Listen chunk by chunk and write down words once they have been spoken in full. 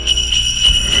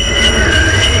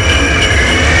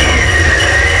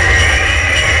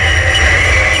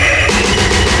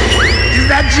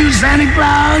Santa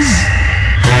Claus.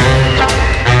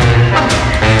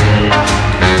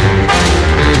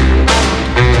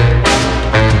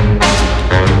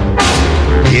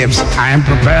 Gifts I'm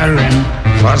preparing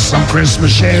for some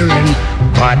Christmas sharing,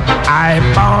 but I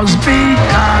pause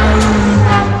because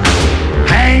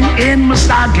hang in my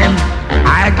stocking,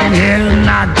 I can hear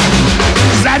knocking.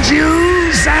 Is that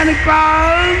you, Santa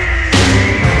Claus?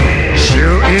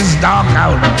 Sure is dark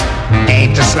out,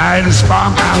 ain't the slightest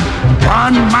spark out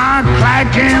upon my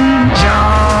clacking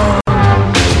jaw.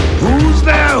 Who's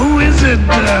there? Who is it?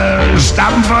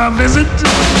 Stopping for a visit?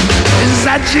 Is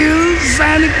that you,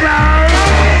 Santa Claus?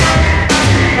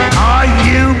 Are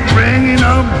you bringing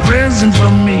a present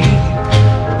for me?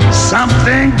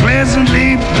 Something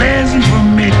pleasantly pleasant for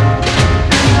me.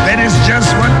 That is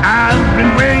just what I've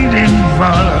been waiting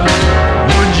for.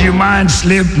 Would you mind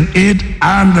slipping it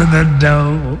under the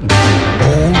door?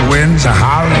 Old winds are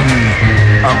howling,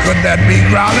 or could that be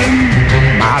growling?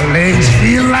 My legs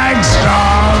feel like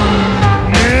straw.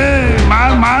 Yeah,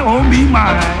 my, oh me,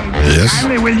 my. Yes.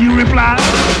 Finally, will you reply?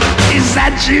 Is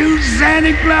that you,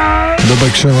 Santa Claus? Dub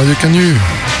Action Radio Canu.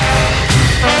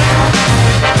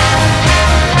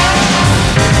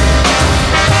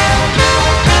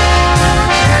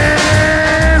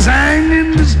 Yes, hang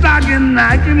in the stocking,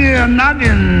 I can hear a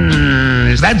knocking.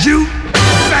 Is that you,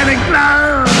 Santa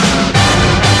Claus?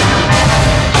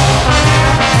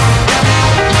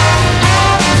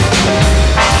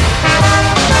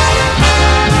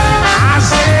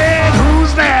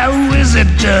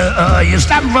 You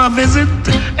stopping for a visit?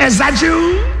 Is that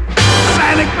you,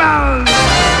 Santa Claus?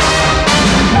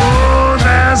 Oh,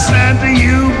 there, Santa,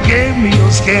 you gave me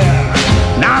a scare.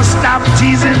 Now stop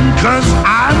teasing, cause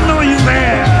I know you're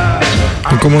there.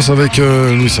 On commence avec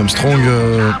Louis Armstrong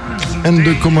and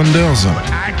the Commanders,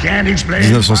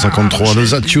 1953, le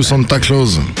That You Santa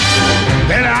Claus.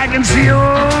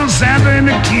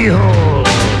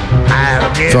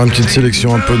 Faire une petite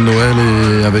sélection un peu de Noël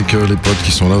et avec les potes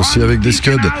qui sont là aussi, avec des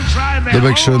Scuds, Dub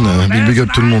Action, big up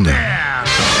tout le monde.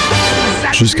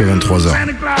 Jusqu'à 23h.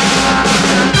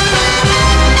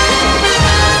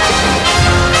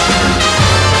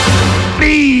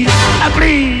 Please, I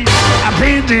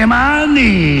plead to my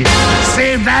knees.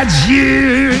 Say that's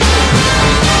you,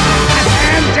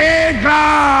 Santa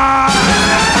Claus.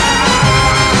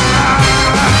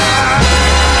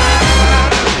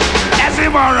 That's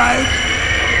him, all right.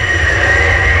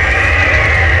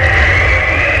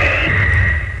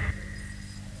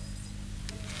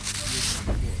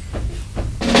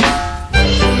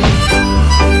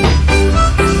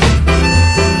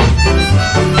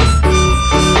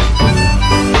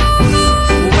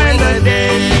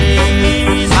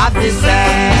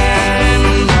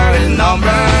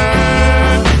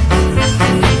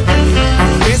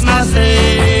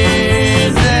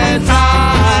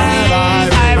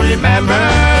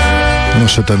 On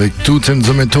achète avec Toots and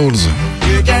the Metals.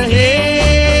 You can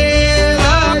hear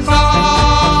the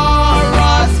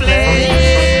chorus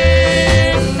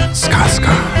playing. Ska,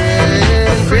 ska.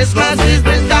 Christmas is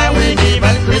the time we give,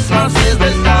 and Christmas is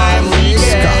the time we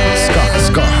get. Ska,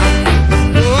 ska.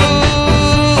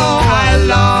 Oh, I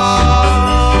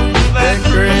love the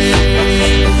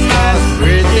Christmas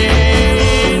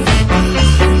greeting.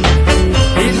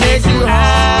 It makes you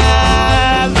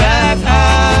have that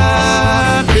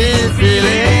happy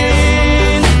feeling.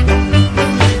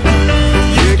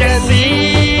 You can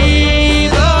see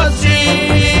the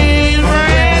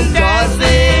children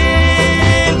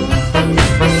dancing.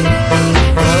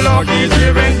 The lucky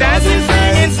children dancing,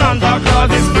 singing, Santa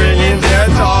Claus is bringing their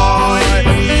joy.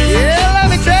 Yeah, let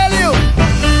me tell you.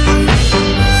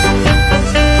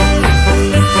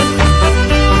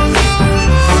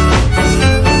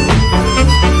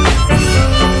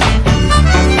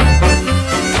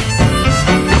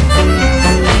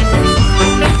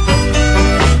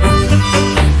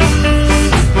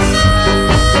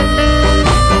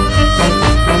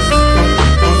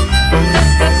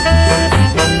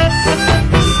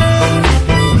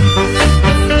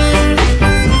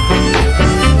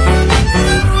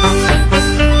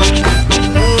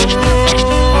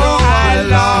 I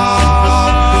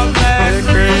love the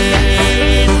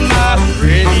Christmas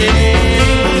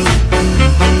greetings.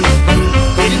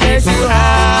 It makes you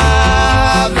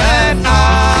have that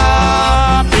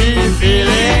happy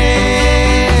feeling.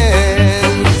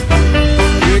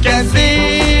 You can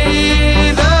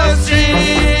see the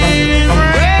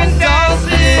children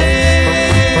dancing.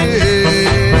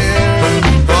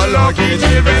 The lucky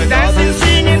children dancing,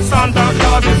 singing, Santa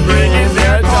Claus is bringing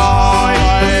their joy.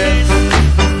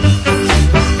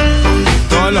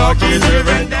 The lucky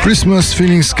children dancing. Christmas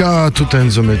Feeling Ska, Toots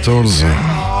and the Metals.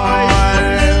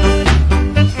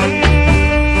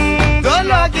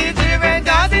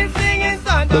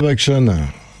 Dub Action.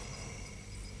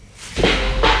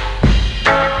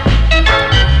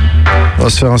 On va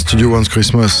se faire un Studio One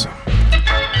Christmas.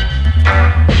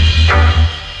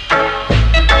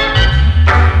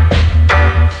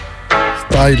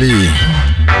 Styly.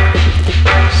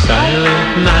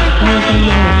 Silent night was a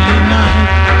lonely night.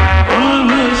 All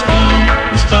was calm,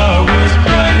 the star was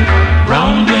bright.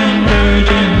 Round and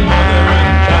virgin, mother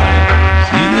and child.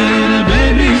 See the little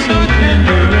baby so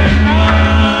tender and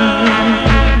mild.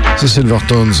 C'est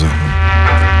Silvertones.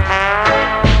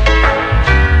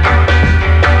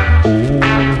 Oh,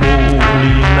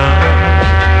 holy night,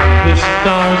 the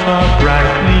stars are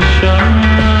brightly shining.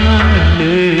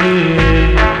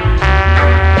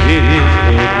 It is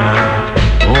the night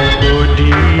of our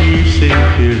dear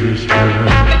Savior's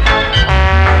birth.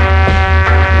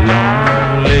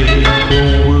 Long lay the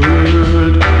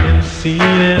world and seen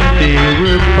and they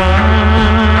were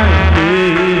blinded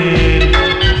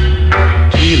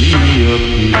till he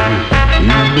appeared in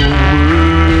the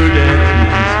world at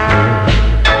his birth.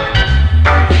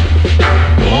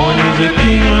 Born is a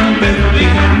king on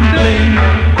Bethlehem plain.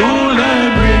 Gold I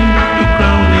bring to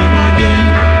crown him again.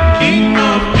 King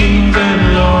of kings and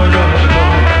Lord of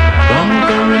lords,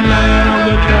 conquering Lion of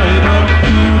the tribe of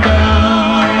Judah.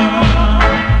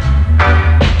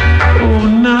 Oh,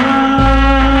 night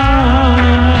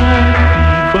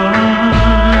divine,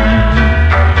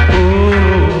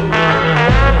 oh, night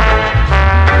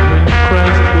when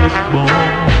Christ was born.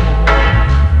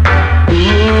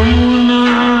 Oh,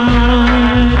 night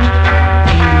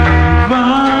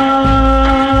divine,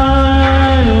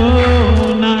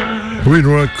 oh, night. Real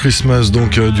Rock Christmas,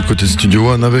 donc du côté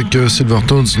Studio One avec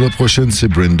Silvertones. La prochaine, c'est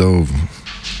Brendove.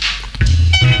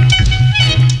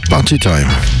 Party time.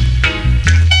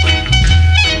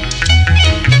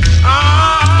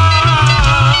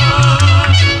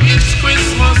 It's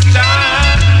Christmas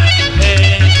time.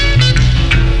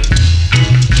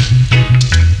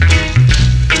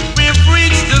 We've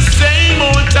reached the same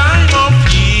old time of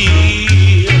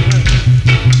year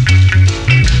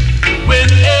when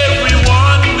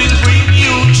everyone will bring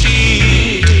you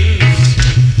cheers.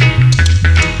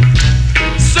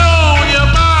 Sonia,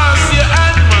 Marcia,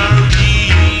 and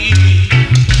Marie,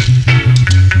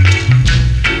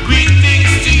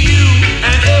 greetings to you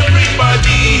and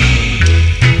everybody.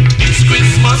 It's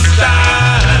Christmas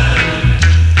time.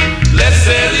 Let's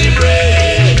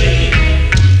celebrate.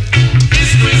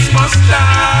 It's Christmas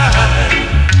time.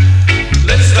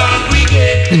 Let's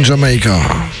congregate. In Jamaica.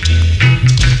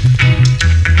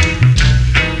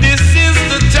 This is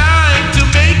the time to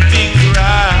make things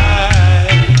right.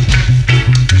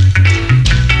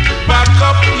 Pack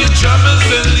up your troubles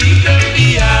and leave them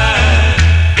behind.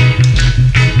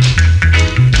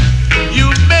 You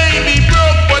may be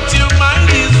broke, but your mind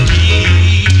is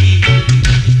free.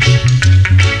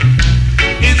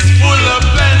 It's full of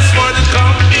plans for the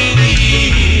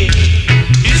company.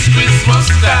 It's Christmas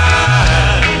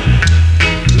time.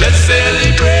 Let's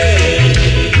celebrate.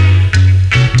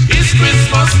 It's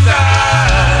Christmas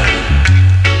time.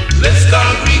 Let's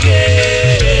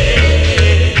congregate.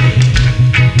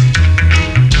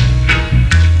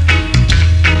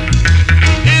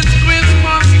 It's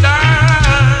Christmas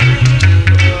time.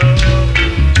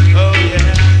 Oh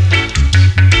yeah.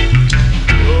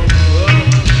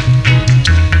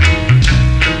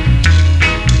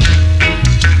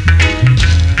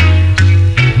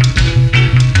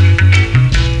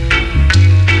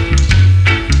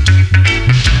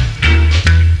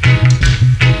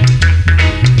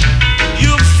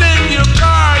 You've sent your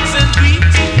cards and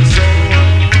greetings.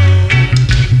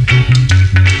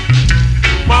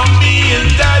 Mommy and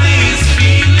Daddy is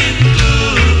feeling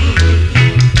good.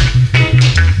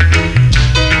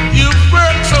 You've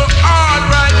worked so hard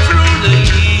right through the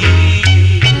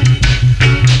year.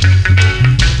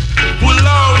 Pull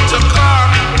out your car,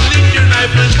 lick your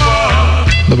knife and fork.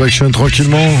 Dub Action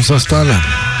tranquillement, on s'installe.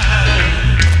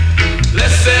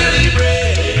 Let's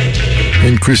celebrate.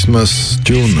 Une Christmas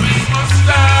tune. Christmas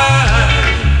time.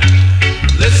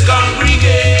 Let's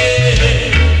congregate.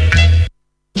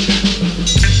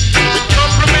 With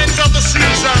compliments of the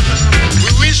season,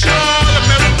 we wish you all a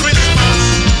Merry Christmas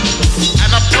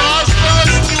and a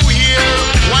prosperous New Year,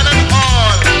 one and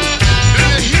all. Do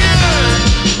you hear?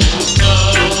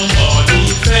 Come on,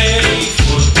 be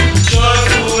faithful,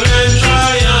 joyful and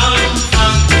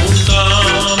triumphant. Oh,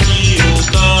 come ye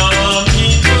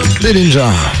to Des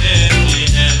Ninjas.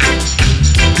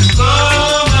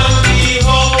 come and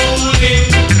behold him,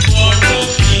 for the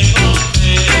King of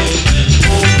heaven.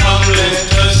 Oh, come let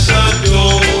us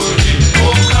adore him.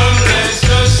 Oh, come let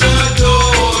us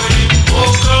adore him.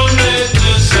 Oh, come let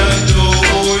us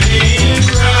adore him.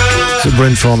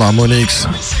 Brentford Harmonics.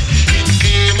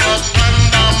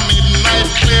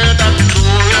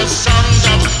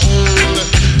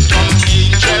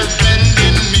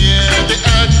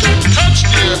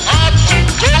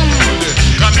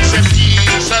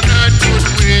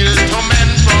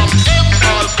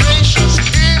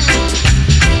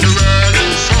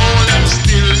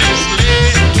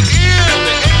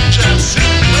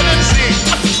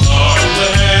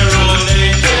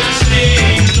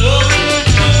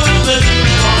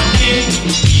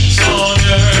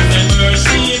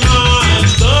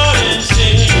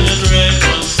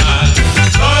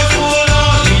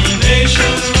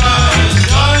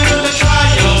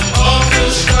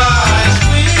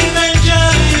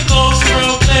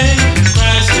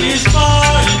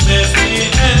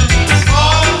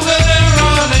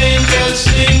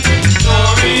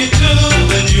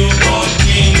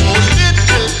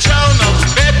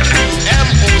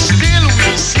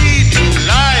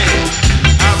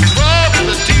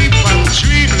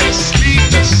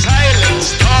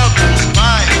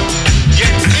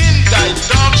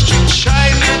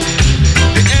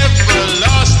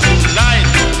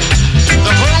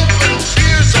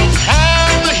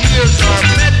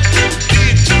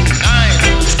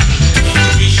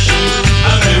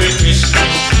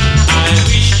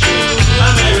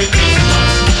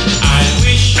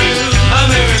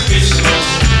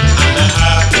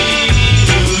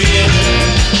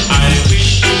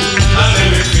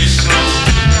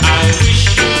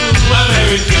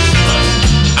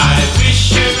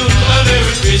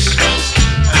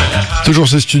 Toujours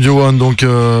c'est Studio One, donc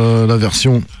la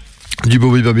version du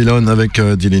Bobby Babylon avec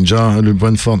Dillinja, le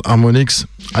Brentford Harmonics,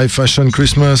 High Fashion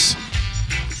Christmas,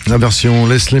 la version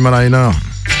Leslie Maliner,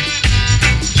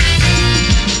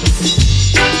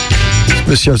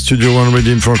 spécial Studio One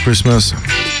Reading for Christmas.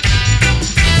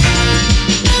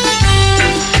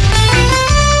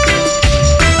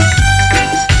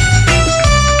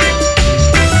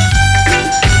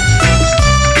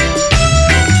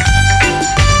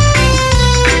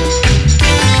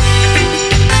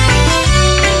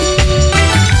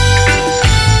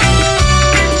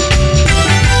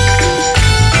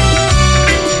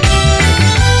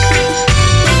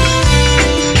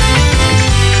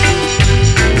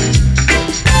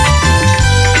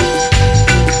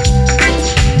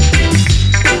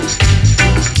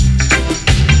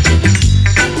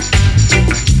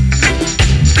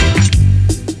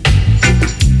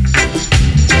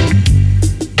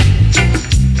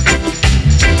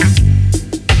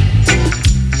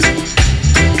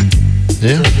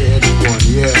 Yeah.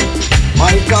 Yeah.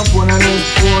 Microphone and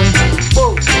headphone.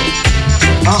 Boom.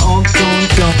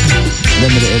 Let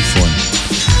me the headphone.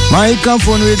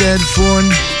 Microphone with headphone.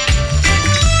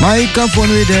 Microphone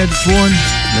with headphone.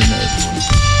 Let me headphone.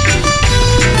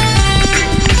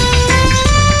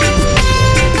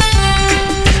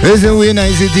 Listen, when I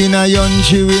sit in a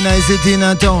country, when I sit in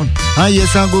a town, and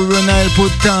yes, I go run, I'll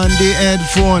put on the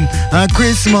headphone. A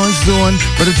Christmas zone,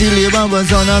 but the labor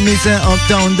was on, and me say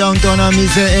uptown, downtown, and me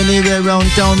say anywhere around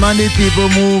town. Man, the people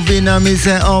moving, and me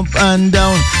say up and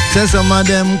down. Say some of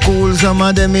them cool, some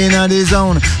of them in the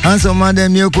zone, and some of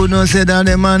them you could not say that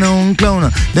them a non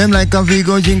clown. Them like a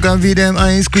go drink and feed them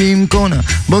ice cream corner.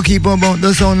 But keep about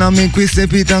the sound and make we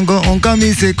step it and go on. Cause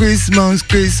me say Christmas,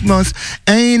 Christmas.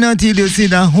 Ain't until you see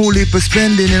that whole heap of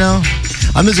spending, you know.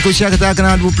 A musical shack attack and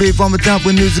I do play from the top.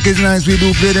 When music is nice, we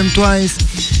do play them twice.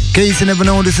 Case you never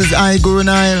know, this is I go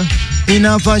Nile. In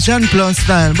a fashion plus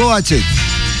style. Go watch it.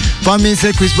 For me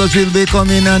say Christmas will be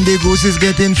coming and the goose is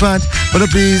getting fat. But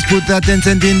please put that 10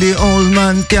 cent in the old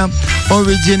man cap.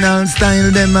 Original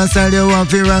style, them a style you want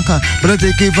to rock. But I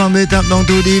take it from the top down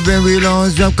to the very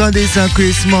last drop. Cause this a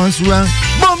Christmas rock.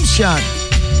 Boom shot.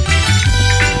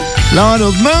 Lord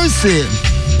of mercy.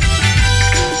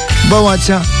 But watch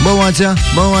ya,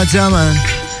 man.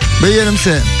 But hear them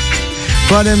say.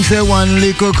 For them say one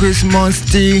little Christmas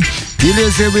tree. Till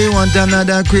you say we want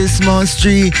another Christmas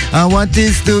tree. And what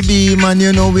is to be, man,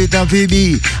 you know it have to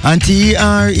be. And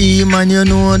T-R-E, man, you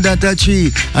know that a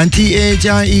tree. And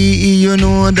T-H-R-E-E, you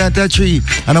know that a tree.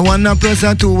 And a 1 plus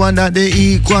a 2, and that they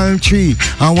equal 3.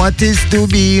 And what is to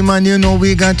be, man, you know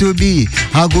we got to be.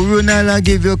 A guru Nile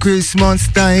give you Christmas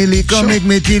style. It come make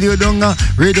me till you don't go.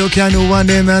 Radio can do one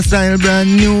them a style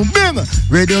brand new. Bim!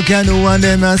 Radio can do one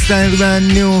them a style brand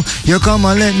new. You come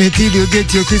and let me till you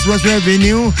get your Christmas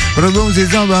revenue. But the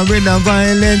roses are red and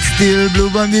violet, still blue,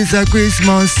 but it's a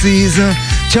Christmas season.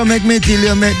 So make me till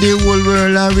you make the whole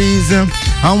world a reason.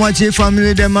 And watch your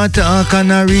family, them a talk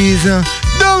and a reason.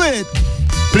 Do it!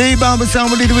 Play Bible song,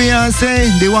 what did we all say?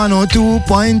 The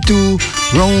 102.2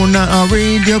 round a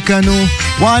radio canoe.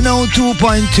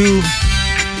 102.2.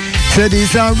 So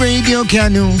this a radio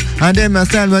canoe, and them a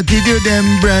style what did you them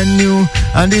brand new.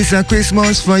 And this a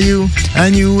Christmas for you,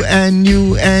 and you, and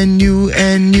you, and you,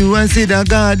 and you. And say that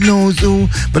God knows who.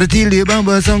 But till the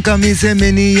bamba song come, me say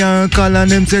many are call, and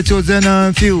them say chosen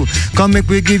are few. Come make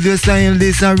we give you style,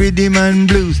 this a rhythm and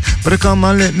blues. But come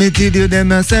and let me tell you,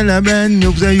 them a celebrate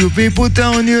new. So you people put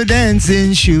on your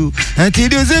dancing shoe. And tell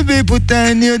you say we put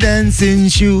on your dancing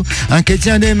shoe. And catch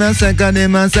on them a second,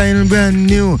 them a style brand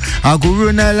new. A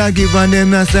guru Nile give on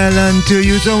them a style unto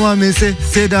you. So what me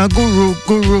say that guru,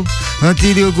 guru.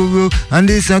 Until you guru, and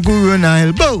this a guru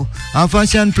Nile. Bow, a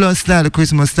fashion plus style,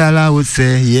 Christmas style I would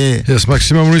say, yeah. Yes,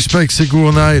 maximum respect, c'est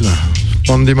Guru Nile.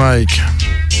 On the mic.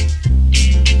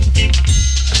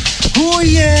 Oh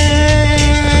yeah,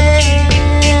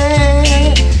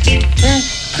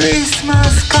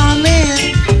 Christmas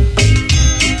coming.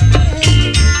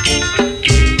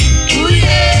 Oh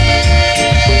yeah,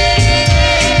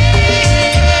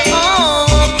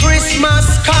 oh Christmas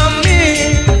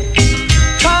coming,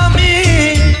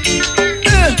 coming.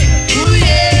 Oh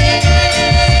yeah,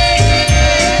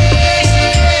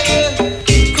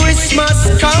 Christmas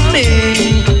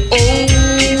coming. Oh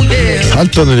yeah.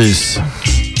 Alton Ellis.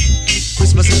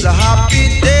 Christmas is a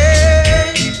happy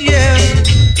day, yeah.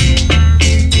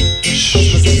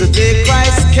 Christmas is the day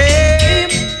Christ came,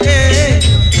 yeah.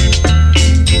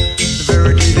 The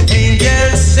very day the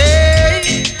angels say,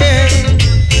 yeah.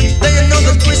 Then you know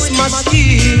the Christmas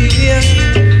here,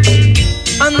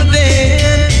 and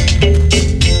then,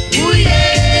 ooh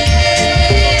yeah,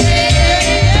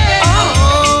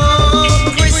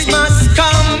 oh, Christmas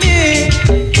coming,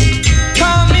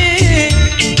 coming.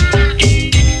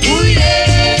 Ooh yeah,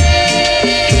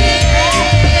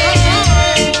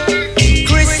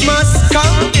 Christmas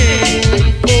coming,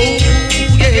 oh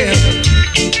yeah.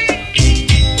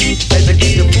 Better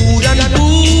get your food and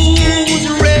booze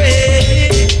ready.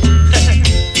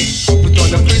 Put on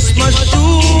the Christmas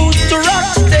shoes to rock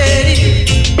steady.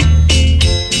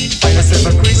 Find yourself a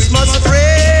Christmas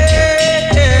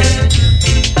friend,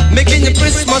 making your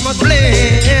Christmas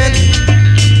blend.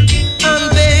 And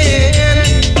then,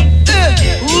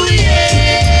 ooh yeah,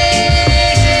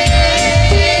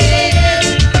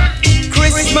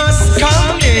 Christmas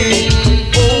coming,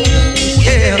 oh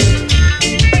yeah.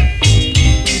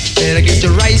 Better get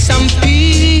your rice and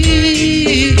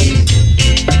peas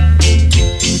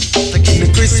to give me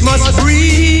Christmas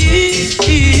breeze.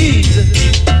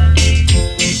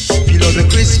 Feel all the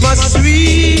Christmas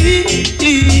sweet,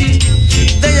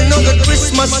 then you know the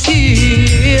Christmas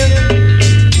here.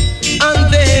 And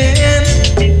then,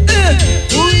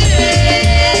 ooh yeah,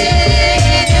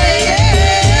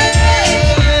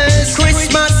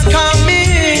 Christmas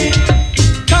coming,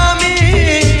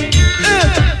 coming.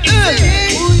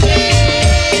 Ooh yeah,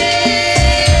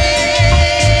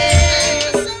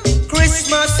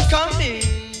 Christmas coming.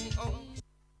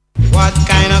 What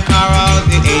kind of carol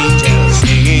the angels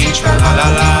singing?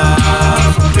 Tra-la-la-la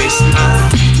for Christmas.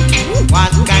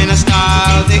 What kind of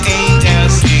style the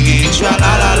angels singing?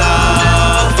 Tra-la-la-la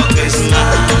for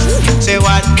Christmas. Say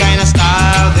what kind of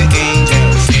style the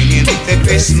angels singing? The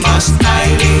Christmas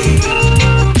style.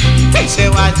 Say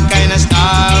what kind of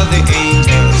style the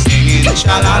angels singing?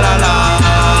 Tra-la-la-la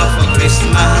for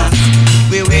Christmas.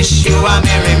 We wish you a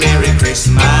merry, merry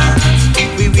Christmas.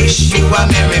 We wish you a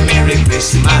merry, merry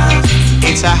Christmas.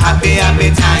 It's a happy,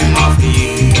 happy time of the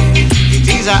year. It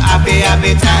is a happy,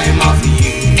 happy time of the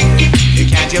year.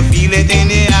 Can't you feel it in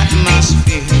the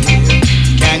atmosphere?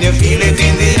 Can you feel it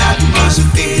in the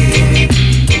atmosphere?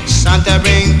 Santa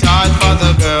bring toys for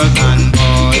the girls and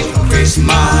boys for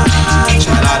Christmas.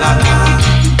 Cha-la-la-la.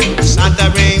 Santa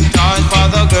bring toys for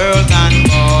the girls and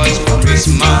boys for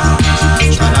Christmas.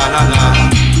 Cha-la-la-la.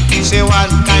 Say what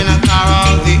kind of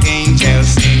carol the angels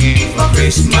singing for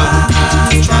Christmas.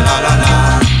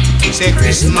 Cha-la-la-la. Say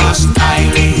Christmas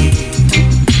style,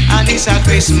 and it's a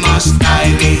Christmas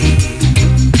style.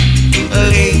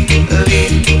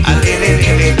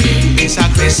 It's a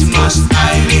Christmas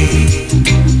style.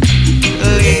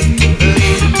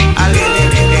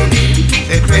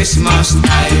 The Christmas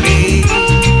style.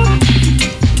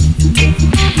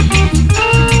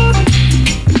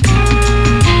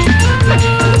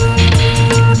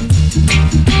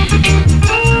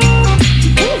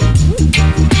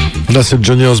 Là, c'est le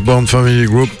Johnny Osborne Family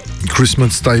Group, Christmas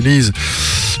Stylies.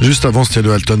 Juste avant, c'était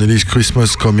le Alton Ellis,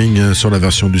 Christmas Coming, sur la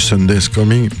version du Sunday's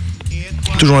Coming.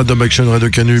 Toujours la Dub Action Radio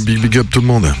Canu, big up tout le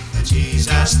monde.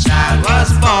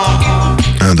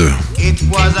 1, 2. It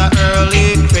was a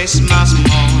early Christmas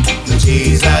morn. The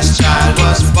Jesus child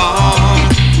was born.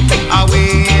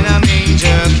 Away in a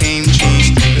manger came 3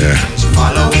 strangers,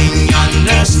 following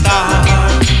yonder star.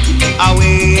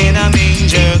 Away in a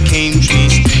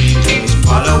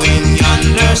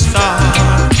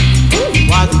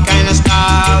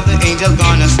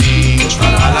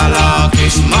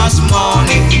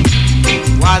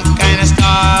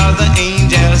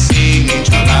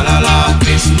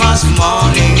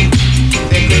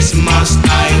Christmas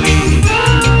style.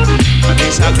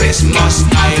 This a Christmas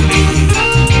style.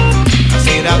 I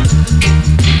say that.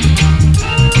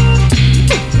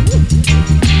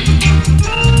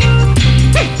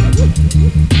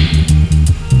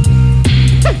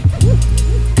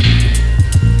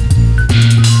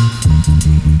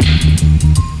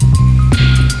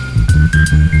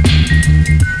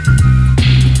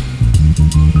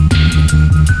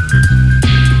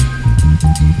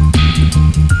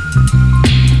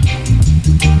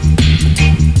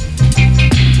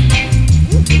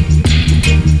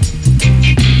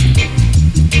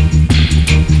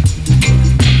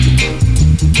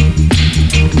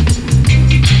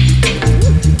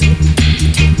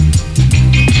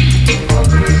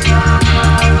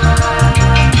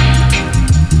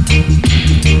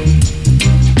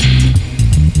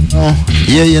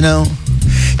 Yeah, you know,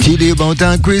 till about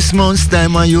on Christmas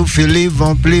time and you feel live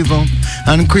up.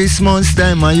 And Christmas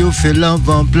time and you feel love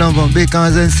up.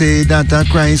 Because they say that a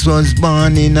Christ was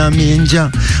born in a manger.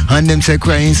 And them say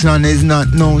Christ man is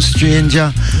not no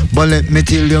stranger. But let me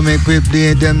tell you, make we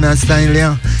play them a style,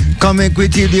 yeah. Come make we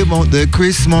tell you about the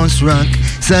Christmas rock.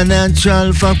 It's a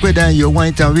natural fact whether you're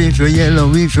white or if you're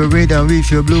yellow, if you're red or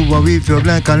if you're blue or if you're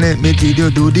black. And let me tell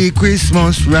you do the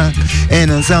Christmas rock.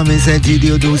 And as I said tell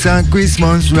you do some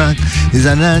Christmas rock. It's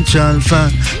a natural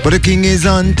fact. But the king is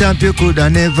on top, you could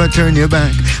never turn your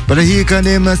back. But he can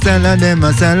them a style and them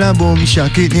a style a boom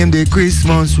shock. It name the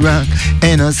Christmas rock.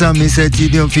 And as I said tell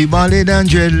you fi ballad and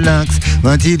dreadlocks.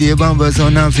 But tell you bambas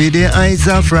on a fi the eyes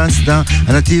of Rasta.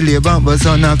 And I tell you bambas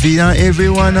on a fi and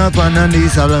everyone up on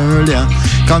this all earlier.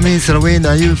 Come in, so when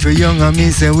you feel young, and me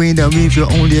say when if you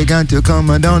only got to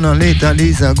come down and later,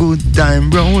 this a good time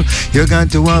roll. You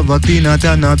got to have a clean heart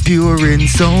and a pure in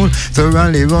soul. So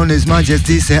rally round His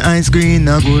Majesty, say ice green,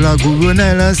 a guru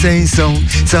Nile say so.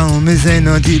 So me say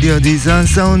no tell you this and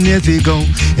sound if we go.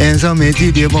 And so me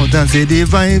tell you about and say the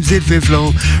vibes it will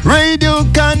flow. Radio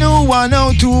Canoe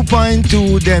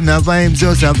 102.2, them the vibes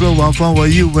just a flow and for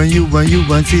you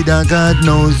and see that God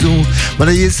knows who. But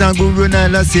I yes a guru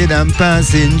Nile said I'm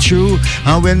passing through,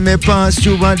 and when me pass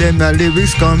through, and them my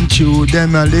lyrics come true.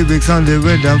 Them my lyrics on the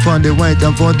red and for the white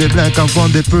and for the black and for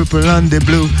the purple and the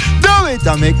blue. Do it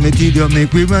and make me tell you,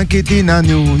 make we rank it in a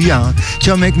New York.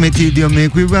 Shall make me tell you,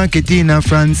 make we rank it in a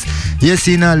France. Yes,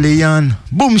 in a Leon.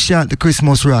 Boom shot the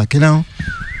Christmas rock, you know.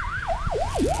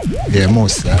 Yeah,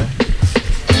 most.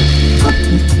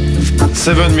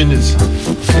 7 minutes.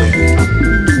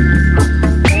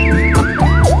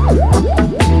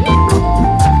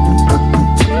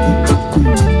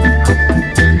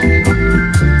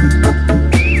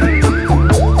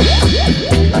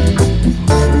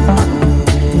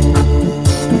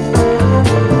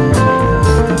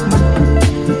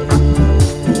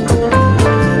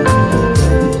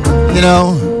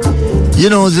 You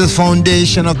know, the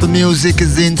foundation of the music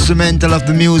is the instrumental of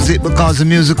the music, because the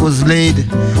music was laid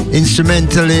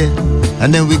instrumentally,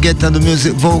 and then we get to the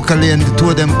music vocally, and the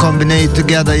two of them combine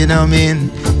together, you know what I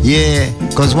mean? Yeah,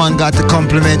 because one got to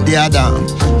complement the other,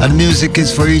 and music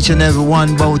is for each and every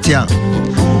one about ya.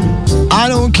 I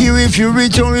don't care if you're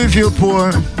rich or if you're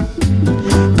poor.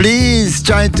 Please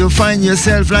try to find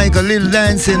yourself like a little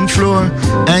dancing floor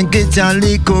and get a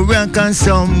little rock and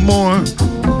some more.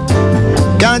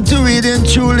 Got to read and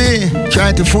truly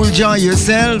try to full joy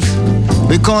yourself,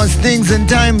 because things and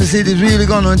times it is really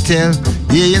gonna tell.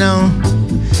 Yeah, you know,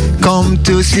 come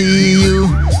to see you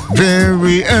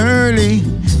very early,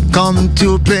 come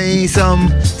to play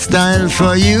some style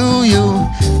for you,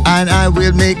 and I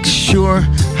will make sure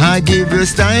I give you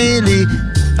styling.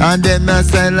 And then my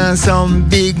style and some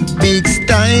big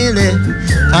style,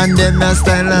 and then my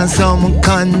style and some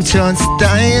conscious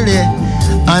style.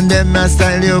 And them a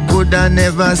style you coulda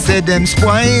never said them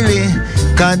spoily.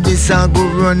 Cause this a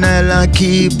guru Nile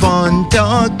keep on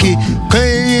talking,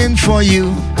 praying for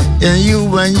you. And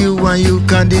you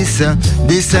can this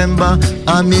December.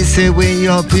 I me say way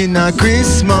up in a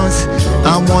Christmas.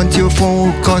 I want you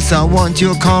focus, I want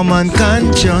you calm and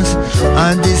conscious.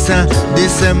 And this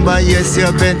December, yes,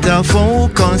 you better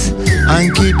focus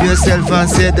and keep yourself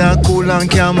cool and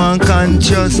calm and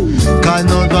conscious. Cause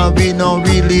no, we don't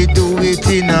really do it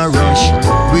in a rush.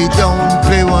 We don't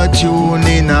play what tune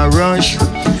in a rush.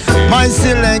 My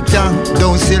selector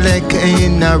don't select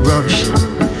in a rush.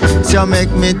 So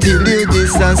make me tell you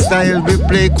this and style, we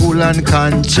play cool and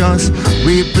conscious.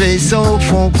 We play so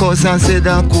focused and say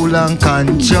that cool and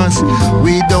conscious.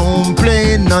 We don't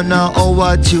play none of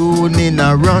our tune in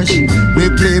a rush. We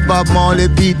play Bob Marley,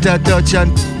 Peter Touch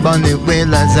and Bunny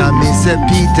Whalers, and me say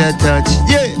Peter Touch,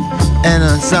 yeah.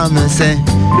 And some say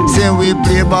we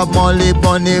play Bob Marley,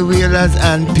 Bunny Whalers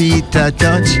and Peter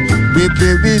Touch. We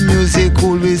play with music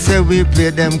cool, we say we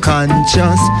play them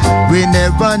conscious. We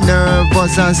never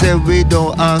nervous and say we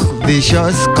don't act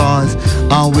vicious. Cause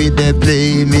and we they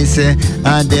play me say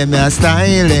and them a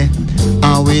style.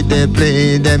 And we they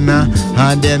play them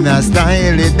and them a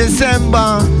style.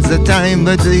 December is the time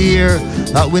of the year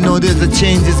that we know there's a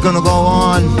change is gonna go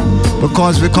on.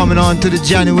 Because we're coming on to the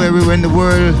January when the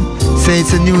world say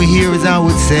it's a new year, as I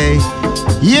would say.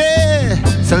 Yeah,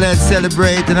 so let's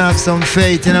celebrate and have some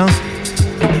faith, you know.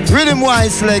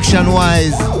 Rhythm-wise,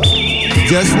 selection-wise,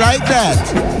 just like that.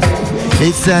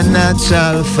 It's a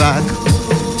natural fact.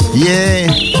 Yeah,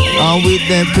 and with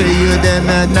them play you them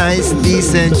a nice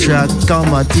decent track.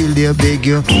 Come until they beg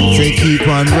you, say keep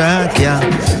on rock, yeah,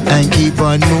 and keep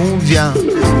on move, yeah.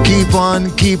 Keep on,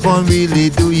 really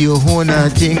do your own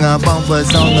thing. A bumper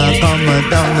sound, a come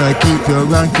down, keep your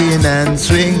ranking and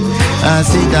swing. I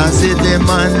see the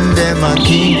man, them a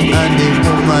king, and the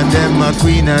woman, them a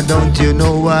queen. And don't you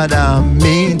know what I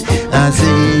mean? I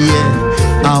see,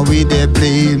 yeah, and we they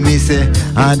play me say,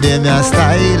 and them a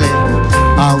styling.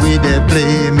 And we they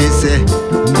play me say,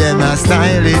 them a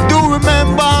styling. Do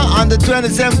remember on the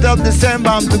 27th of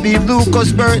December to be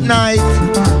Lucos' birth night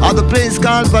at the place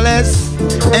called Palace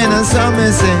in a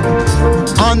summer say.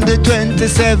 On the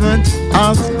 27th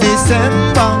of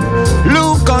December,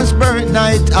 Lucos' birth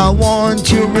night, I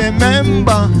want you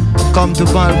remember. Come to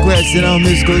Paul Quest, you know,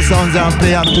 musical songs and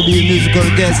play up to be a musical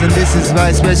guest. And this is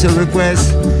my special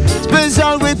request.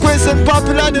 Special request and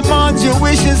popular demands, your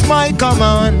wishes might come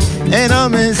on. And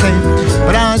I'm saying,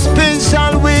 but a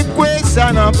special request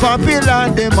and a popular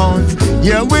demands,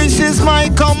 your wishes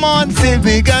might come on. Say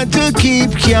we got to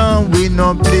keep calm, we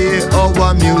not play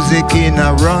our music in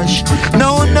a rush.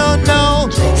 No, no, no,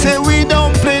 say we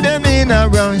don't play them in a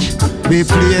rush. We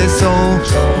play so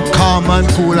calm and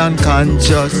cool and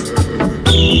conscious,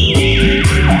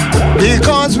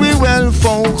 because we well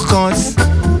focused.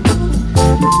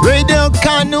 Radio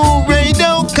Canoe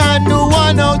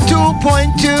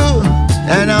 102.2,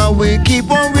 and now we keep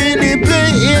on really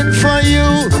playing for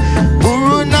you.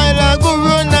 Guru Nile,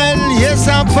 yes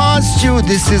I passed you.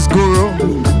 This is Guru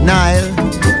Nile,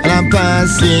 and I'm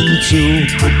passing through.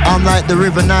 I'm like the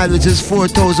river Nile, which is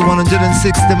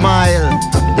 4,160 miles.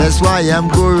 That's why I'm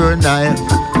Guru Nile.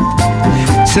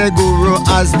 Say Guru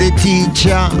as the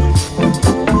teacher,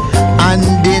 and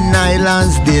the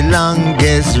Nile's the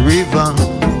longest river.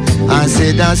 I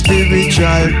said a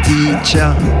spiritual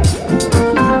teacher,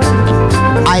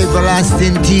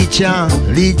 everlasting teacher,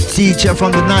 lead teacher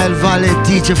from the Nile Valley,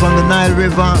 teacher from the Nile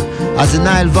River. As the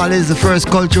Nile Valley is the first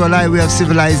cultural highway of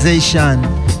civilization.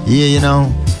 Yeah, you know,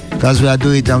 because we are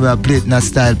doing it and we are playing in a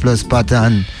style plus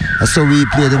pattern. So we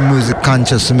play the music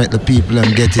conscious to make the people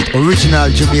and get it.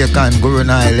 Original Jamaican Guru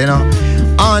Nile, you know,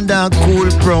 on the cool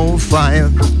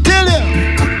profile. Tell you,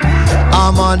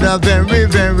 I'm on a very,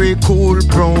 very cool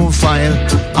profile,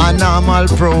 a normal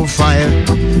profile.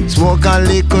 Smoke a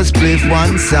liquor spliff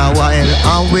once a while,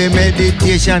 and we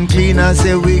meditation clean and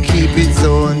say we keep it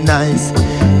so nice.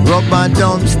 Rubber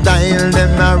dump style,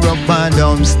 them a rubber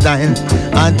dump style.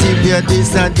 Until you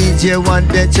this a DJ want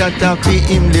the chatter for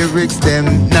him lyrics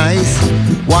them nice.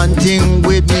 One thing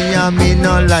with me, I me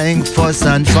no like fuss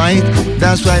and fight.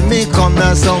 That's why me come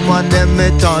to someone them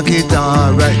me talk it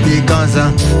alright. Because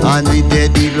and we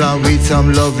dead deal with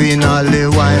some loving all the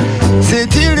while. Say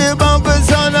till the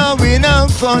bumpers on a win and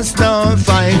fuss no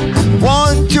fight.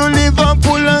 Want to live and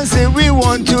pull and say we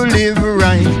want to live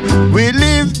right. We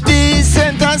live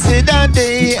decent and say that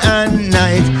day and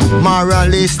night.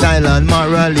 Morally style and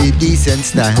morally decent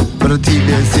style. But until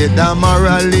they say that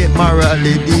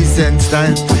morally decent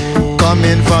style.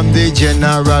 Coming from the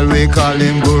general, we call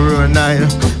him Guru Nile.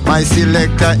 My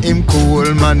selector, him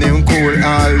cool, man, him cool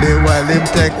all the while. Him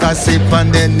take a sip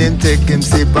and then him take him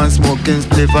sip and smoke him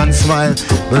spliff and smile.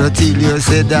 But until you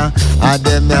say that, I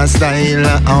them a style,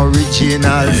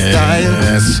 original style.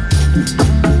 Yes.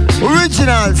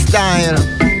 Original style.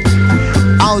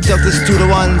 Out of the Studio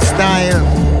One style.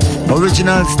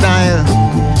 Original style.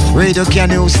 Radio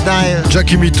Canoe style.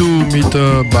 Jackie Mitou meet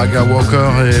Baga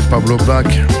Walker et Pablo Black.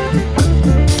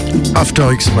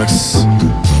 After Xmas.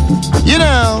 You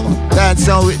know, that's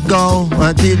how it go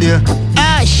until you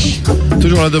ash.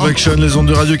 Toujours la Dub Action, les ondes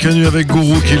de Radio Canu avec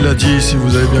Gourou qui l'a dit, si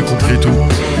vous avez bien compris tout.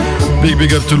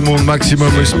 Big up tout le monde,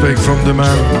 maximum respect from the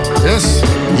man. Yes.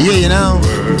 Yeah, you know.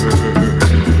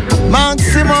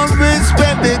 Maximum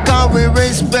respect because we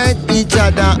respect each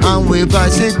other and we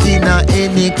pass it in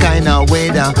any kind of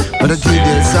weather. But until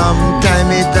there's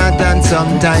sometime it hot and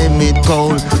sometime it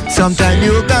cold. Sometime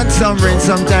you got some rain,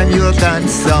 sometime you got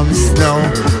some snow.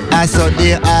 I saw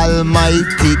the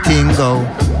almighty thing go.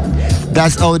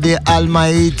 That's how the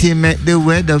Almighty make the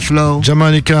weather flow.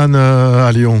 Jamaican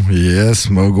à Lyon. Yes,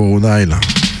 Mogo Nile.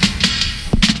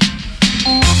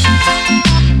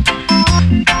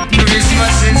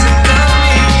 Christmas is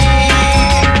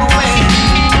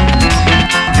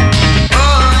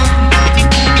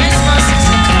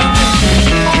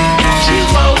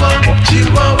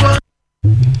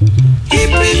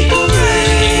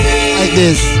like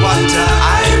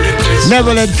this.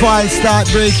 Never let fall start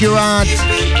break your heart.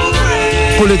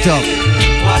 Pull it up.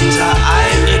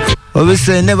 Well, we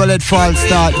say never let fall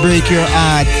start break your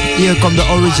heart. Here come the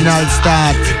original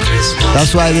start.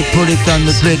 That's why we put it on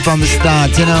the plate from the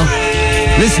start, you know.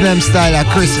 Listen them style of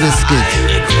Christmas skit.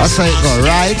 That's how it go,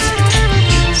 right?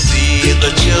 See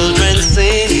the children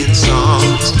singing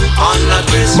songs on a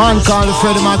Christmas Man called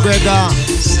Freddie McGregor.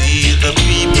 See the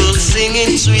people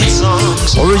singing sweet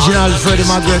songs. Original Freddie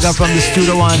McGregor from the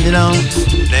Studio One, you know.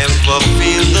 Never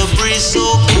feel the breeze so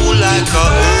cool like a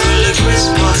early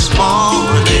Christmas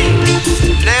morning.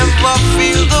 Never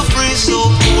feel the breeze so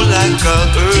cool like a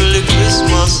early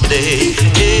Christmas day.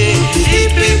 Hey,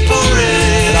 hip hip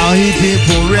hooray! Now hip hip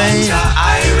hooray! What a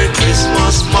Irish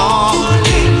Christmas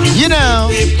morning. You know.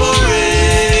 Hip hip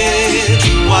hooray!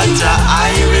 What a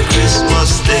Irish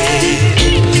Christmas day.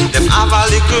 Them have a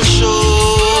little show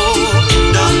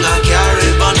down the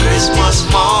Caribbean Christmas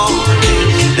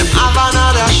morning. Them have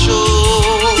another show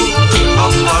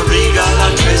up a Regal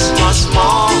on Christmas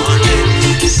morning.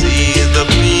 See the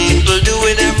people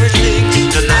doing everything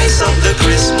the nice of the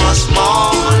Christmas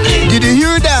morning. Did you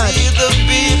hear that? See the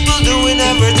people doing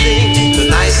everything the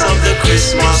nice of the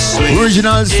Christmas swing.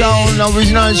 Original sound,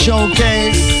 original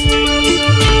showcase.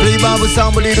 Play Bible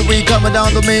somebody the week coming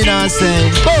down the main and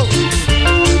say, oh!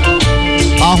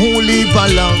 A whole heap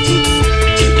of love.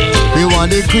 We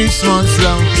want the Christmas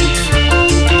love.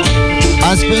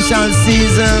 A special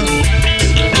season,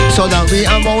 so that we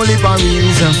have a whole heap of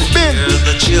reason. Hear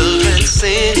the children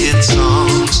singing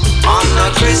songs on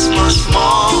a Christmas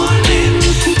morning.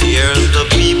 Hear the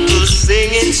people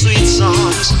singing sweet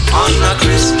songs on a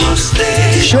Christmas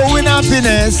day. Showing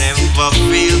happiness. Never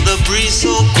feel the breeze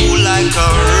so cool like a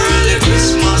early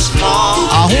Christmas morning.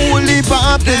 A whole heap of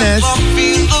happiness. Never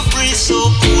feel the breeze so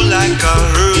cool like a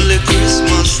early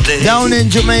Christmas day. Down in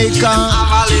Jamaica.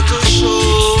 Have a little show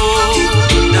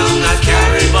down the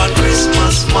Caribbean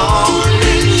Christmas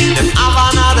morning. Them have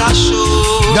another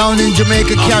show down in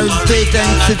Jamaica, Caribbean State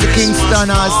and City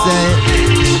Kingston, I say.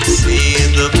 See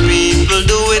the people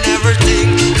doing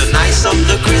everything the nice of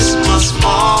the Christmas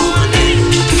morning.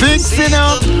 Fixing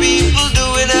up. The people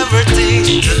doing everything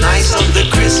the nice of the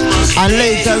Christmas and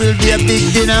later will be a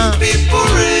big dinner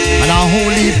and a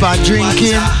whole heap of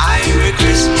drinking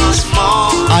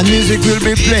and music will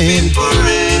be playing.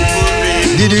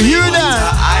 Did you hear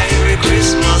that?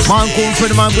 Man come for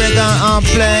the McGregor and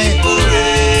play.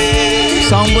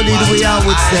 Somebody the way I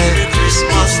would say.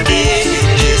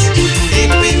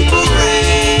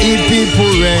 Hip hip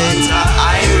hooray.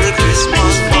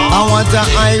 I want a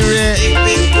Irish.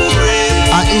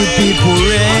 A hip hip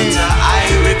hooray.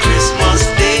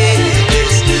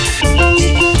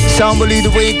 Somebody the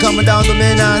way coming down the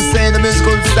main and say the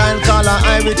musical style call a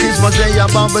Irish Christmas Day. A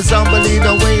bomber somebody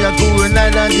the way a cool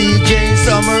night and DJ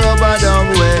summer rubber dumb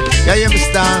way. Yeah, you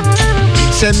understand?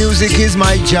 Say music is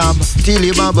my job. Till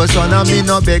you bamba son and me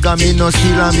no beg and me no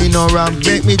steal and me no rap.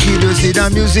 Make me tell you see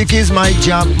that music is my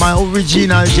job, my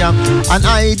original job. And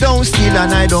I don't steal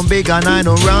and I don't beg and I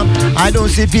don't rap. I don't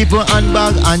see people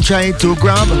handbag and try to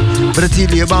grab. But till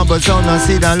you bamba son and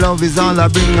see that love is all I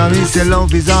bring and me say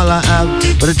love is all I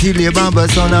have. But till you bamba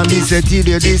son and me say till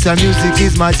you this and music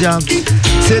is my job.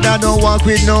 Say that I don't walk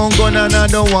with no gun and I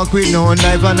don't walk with no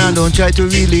knife and I don't try to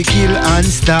really kill and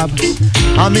stab.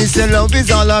 And me say love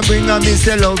is all I bring and me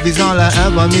say love is all I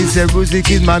have. And me say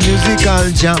music is my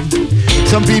musical jam.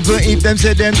 Some people if them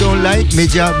say them don't like me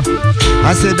job,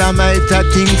 I said I might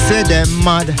think say them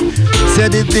mad.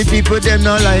 Said if the people them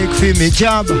not like for me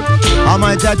job, I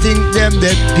might think them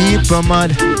the people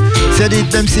mad. Said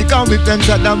if them sick and whip them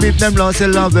shut and whip them lost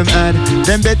and love them ad.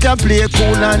 Them better play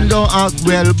cool and don't act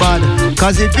well bad.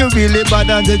 Cause if you really bad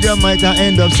and you might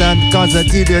end up sad. Cause I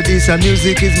tell you this and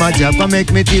music is my job. Come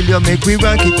make me tell you make we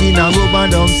rock it in a rubber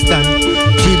drum stand.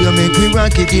 Till you make we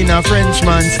rock it in a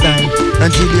Frenchman style.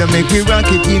 Until you make we rock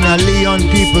it in a Leon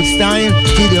people style.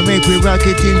 Till you make we rock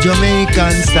it in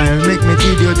Jamaican style. Make me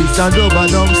tell you this and rubber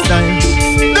drum style.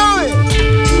 Do it!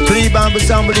 Play bamboo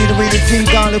somebody the way they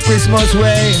think on the Christmas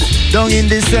way. Down in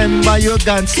December you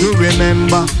got to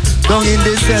remember. Down in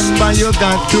December you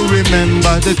got to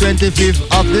remember the 25th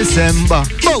of December.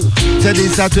 Oh, so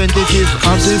this is 25th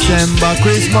of December,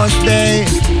 Christmas Day.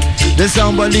 The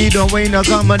sound will lead the way, now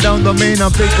coming down the main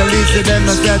and pick a list of them.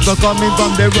 I said, for coming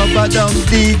from the rubber down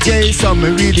DJ. Some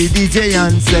really DJ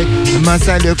and say, my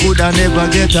side you coulda never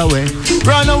get away.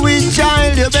 Run away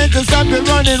child, you better stop your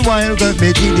running wild. Got me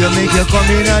till you make you come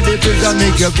in at the prison,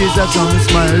 make your kids a come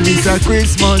smile. It's a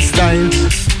Christmas style.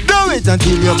 Do it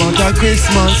until you want a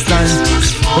Christmas style.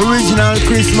 Original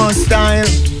Christmas style.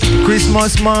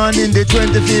 Christmas morning, the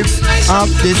 25th of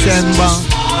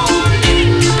December.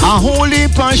 A holy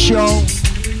passion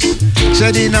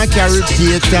said in a carrot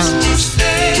theater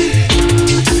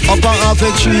up on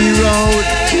Affect Tree Road.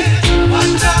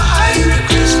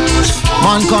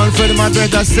 Man called for my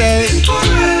brother say,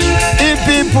 if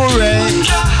people rain,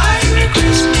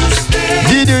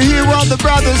 did you hear what the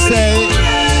brother say?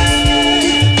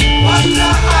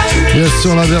 Yes,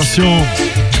 sur la version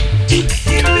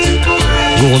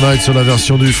Guru Night, sur la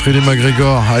version du Freddie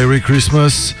McGregor, Merry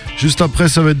Christmas. Juste après,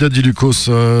 ça va être Daddy Lucos,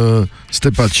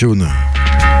 Step a Tune.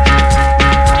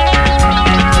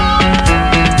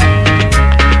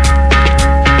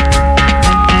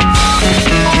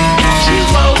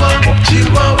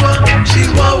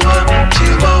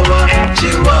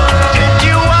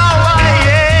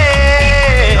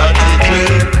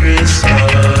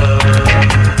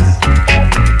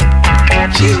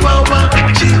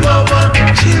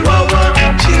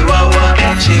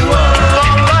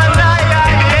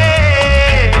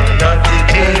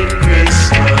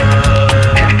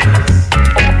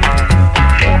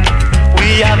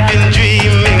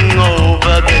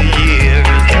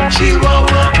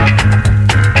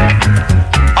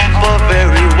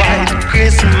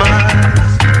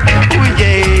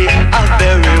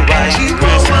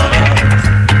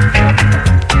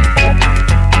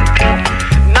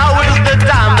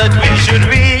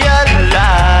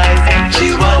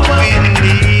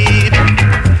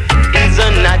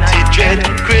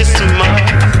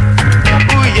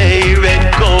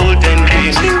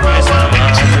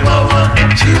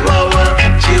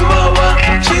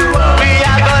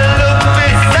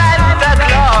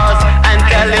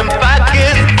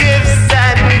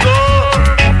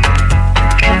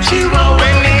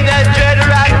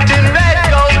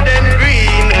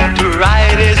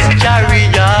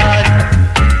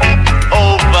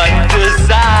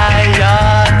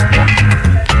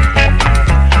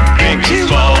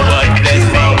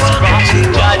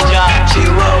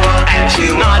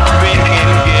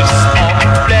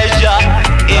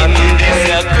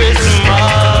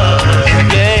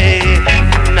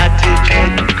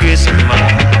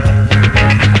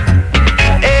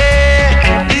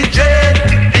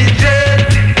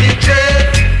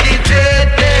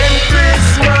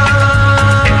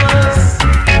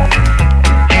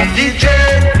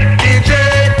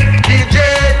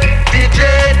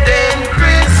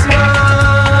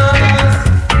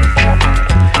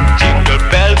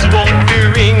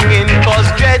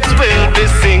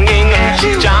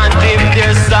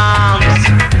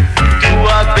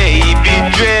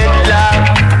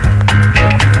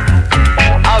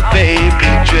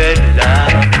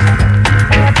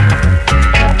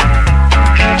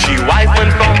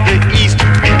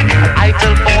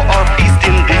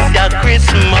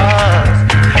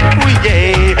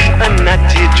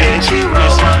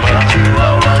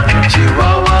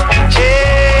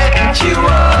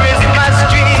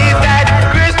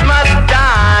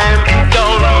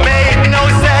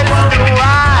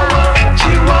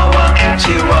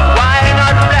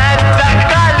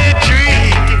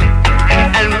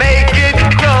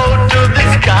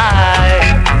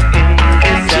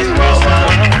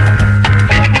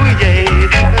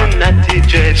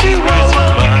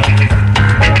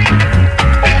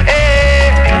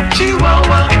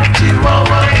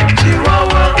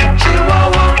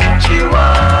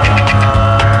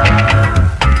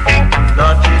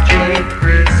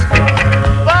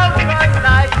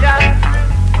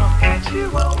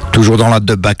 Toujours dans la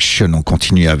dub action, on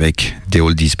continue avec The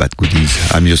Oldies But Goodies,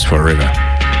 Amused Forever.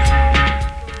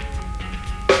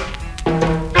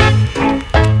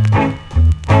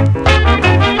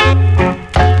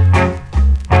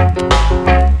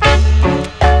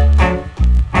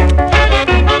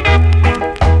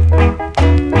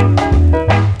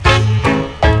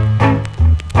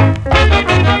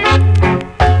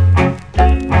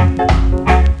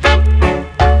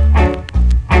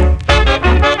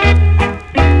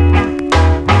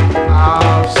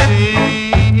 I've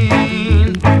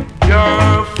seen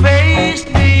your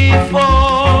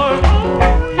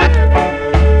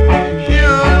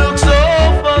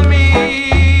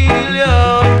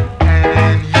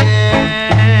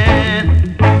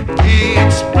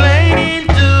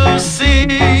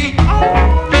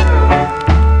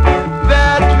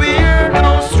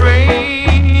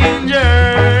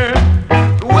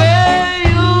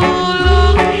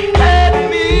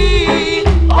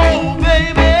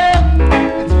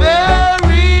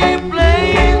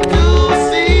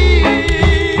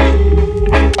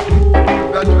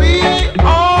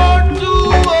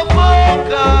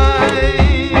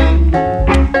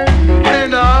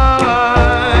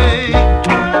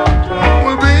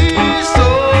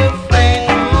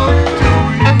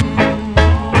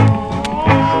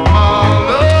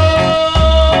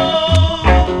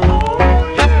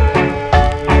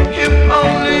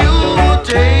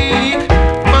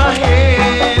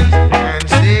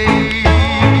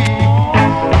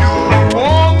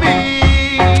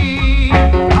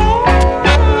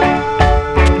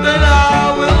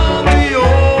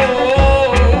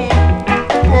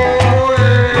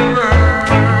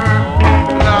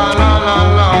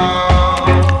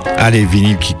Allez,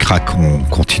 vinyle qui craque, on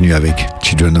continue avec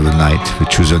Children of the Night,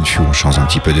 The Chosen Few, on change un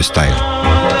petit peu de style.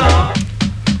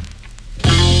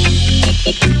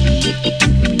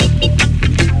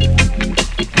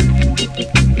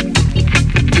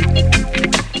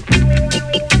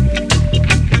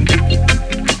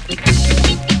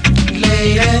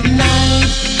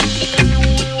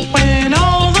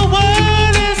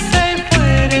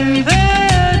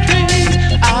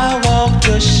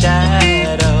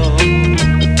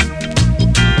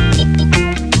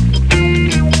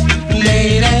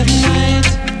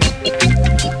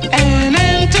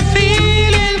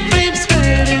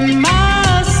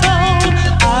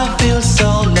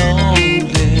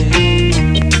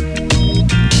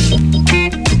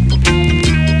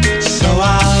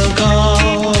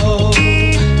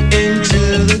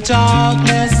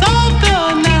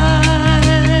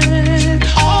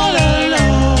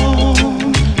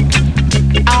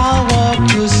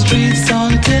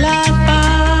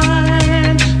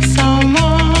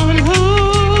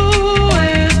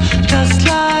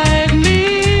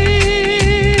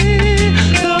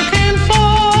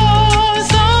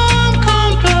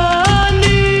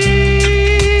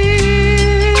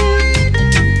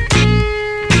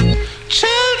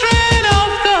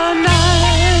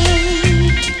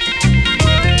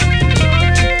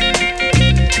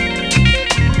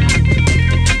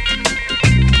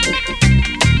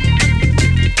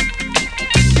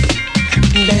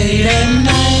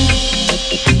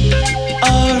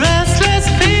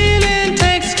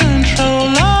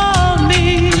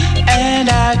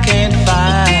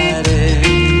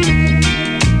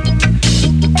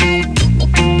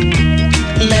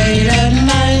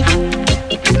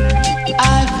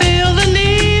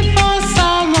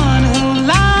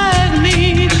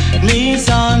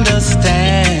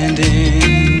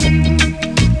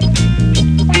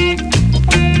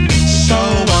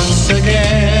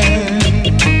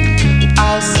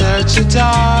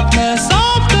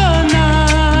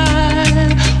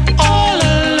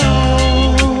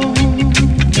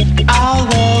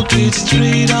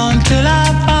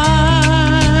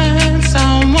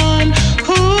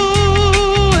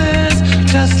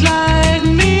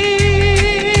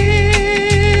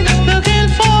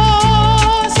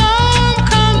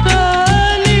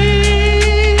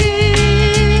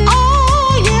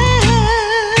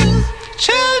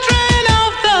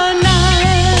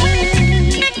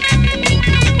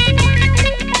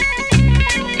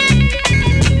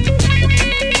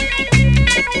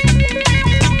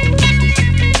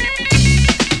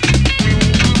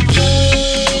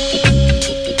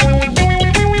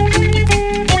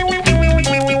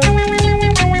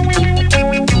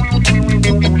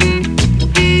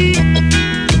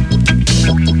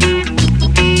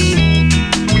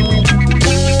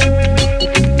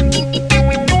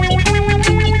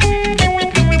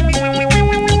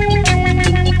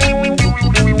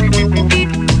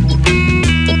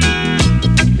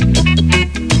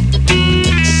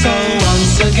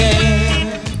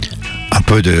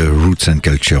 De Roots and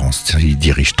Culture, on se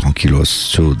dirige tranquillos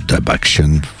sur Dub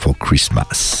Action for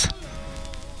Christmas.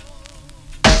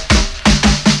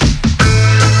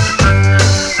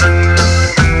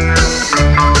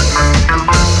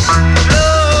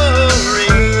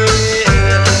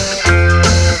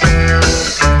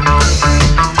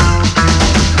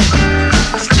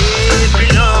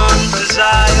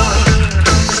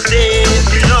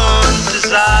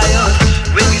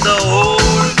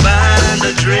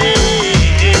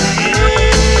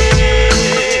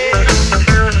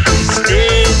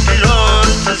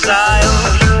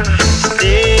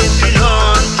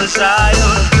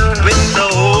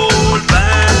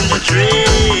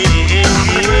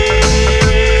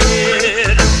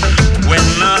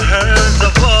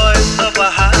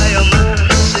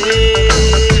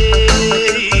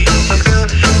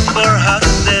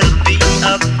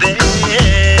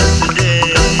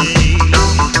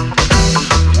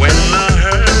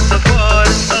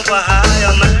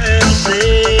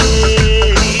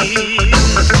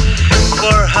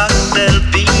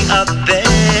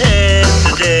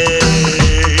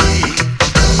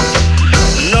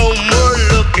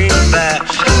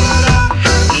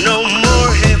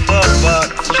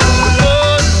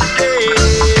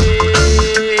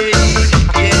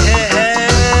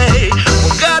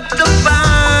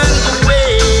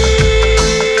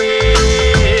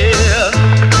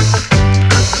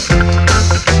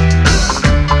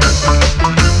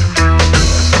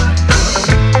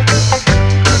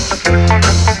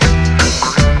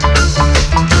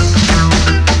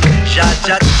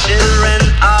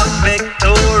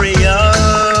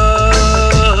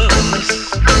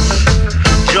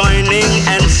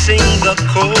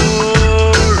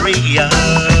 Korea.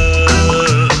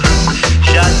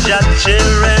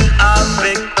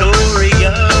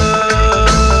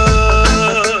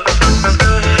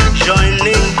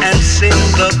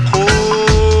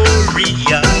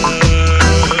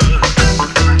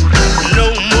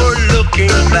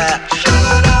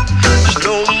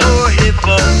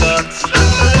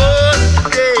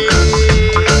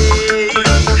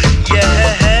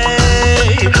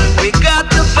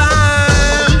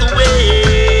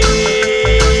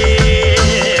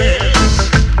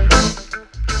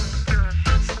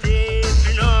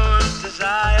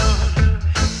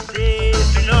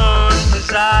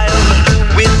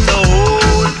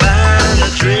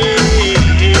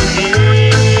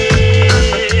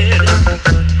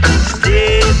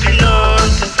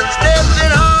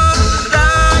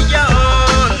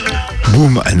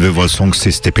 nouveau son,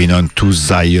 c'est Stepping On to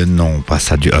Zion. On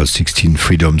passe à du 16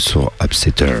 Freedom sur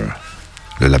Upsetter,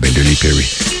 le label de Lee Perry.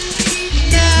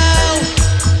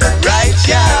 Right,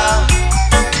 yeah.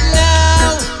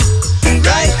 Now,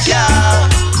 right, yeah.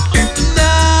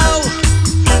 Now,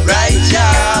 right,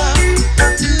 yeah.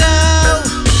 Now,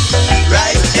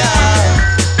 right, yeah.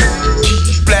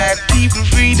 Keep black people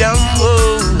freedom,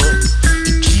 oh.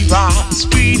 Keep us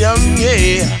freedom,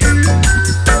 yeah.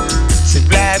 Say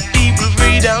black people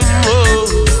freedom, oh.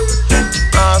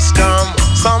 Must come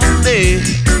someday.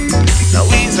 Now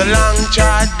he's a long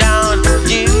chart down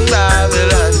in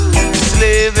Babylon,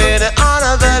 living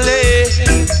under the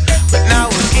land. But now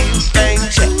we give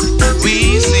thanks,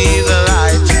 we see the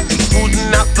light,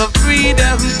 putting up the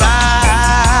freedom fight.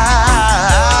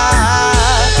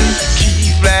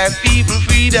 Keep black people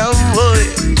freedom, boy.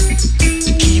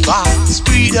 Keep us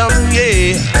freedom,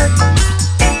 yeah.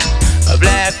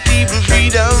 Black people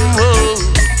freedom, oh,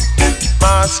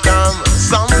 must come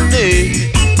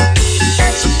someday.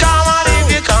 So come on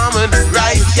if you're coming,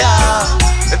 right, yeah.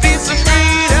 This is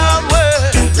freedom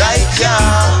word, right,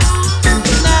 yeah.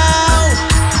 Now,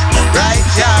 right,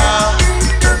 yeah.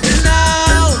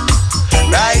 Now,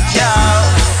 right, yeah.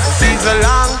 Sees a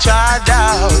long child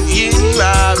down in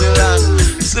Babylon,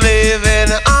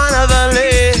 slaving under the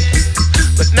land.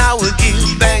 But now we give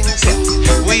thanks,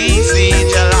 we see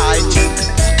the light,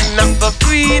 not the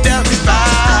freedom fight.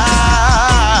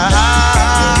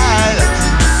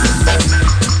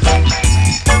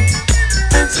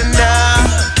 So now,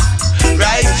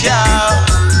 right, yeah.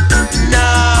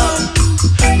 Now,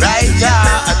 right,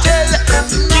 yeah. I tell you,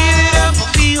 so give it up for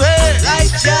people,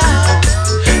 right, yeah.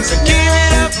 So give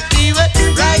it up for people,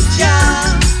 right,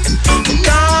 yeah.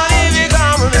 Come on if you're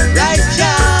coming, right,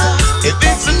 yeah. If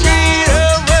it's a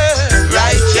freedom word,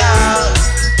 right, yeah.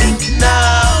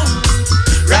 Now,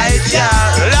 right, yeah.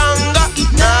 Longer,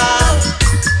 now,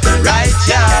 right,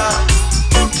 yeah.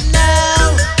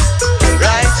 Now,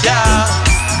 right, yeah.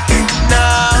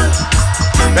 Now,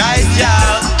 right,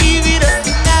 yeah. Give it up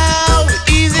now,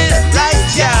 easy, right,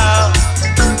 yeah.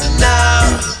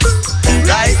 Now,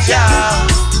 right, yeah.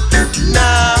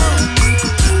 Now,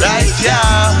 right,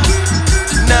 yeah.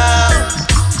 Now,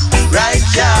 right,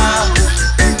 yeah.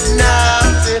 Now,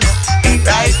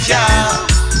 right, yeah.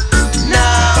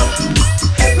 Now,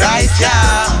 right,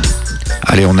 yeah.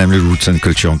 Allez, on aime le roots and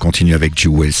culture, on continue avec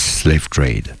Jewel Slave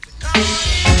Trade.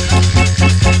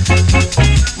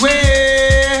 Well,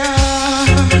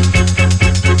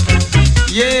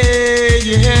 yeah,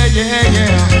 yeah, yeah,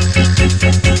 yeah.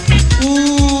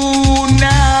 Ooh,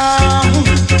 now,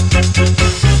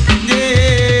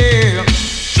 yeah.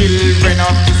 Children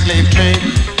of the slave trade.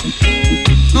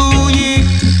 Ooh, yeah.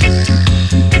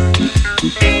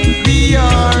 We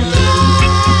are.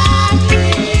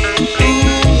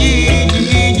 Ooh, yeah,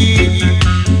 yeah, yeah.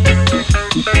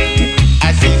 I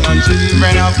see no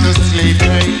children of the slave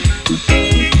trade.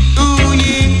 Ooh,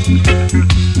 yeah.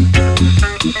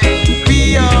 We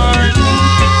are.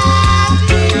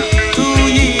 Ooh,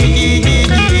 yeah, yeah, yeah,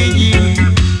 yeah, yeah.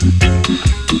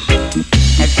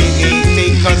 I think they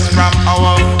take us from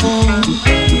our home,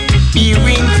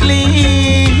 being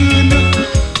clean,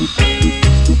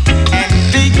 and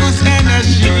take us in a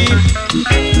ship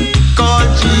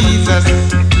called Jesus.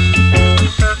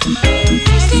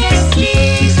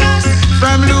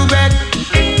 From Lubeck,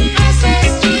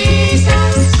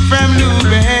 from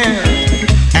Lubeck,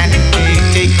 and they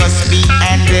take us be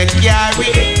and they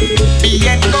carry be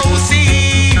and go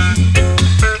see,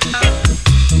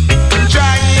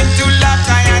 trying to lock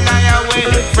I and I away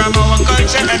from our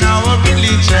culture and our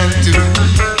religion too.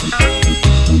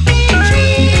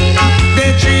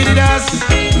 They treated us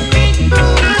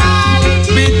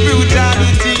with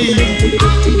brutality,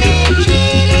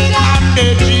 and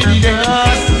they treated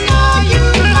us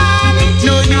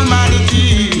no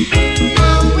humanity.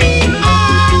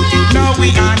 Now we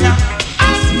honor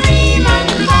as free man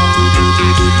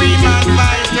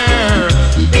fighter.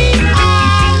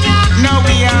 Now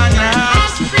we honor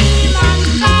as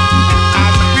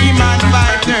free man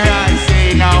fighter. I say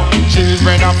now,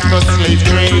 children of the slave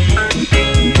trade.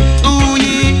 Ooh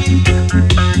yeah,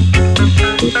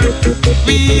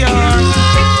 we are.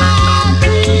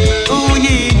 Ooh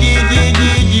yeah, yeah,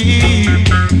 yeah, yeah.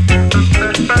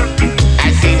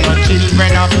 I say no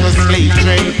children of the slave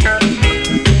trade.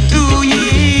 Ooh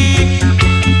yeah,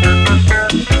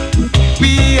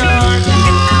 we are.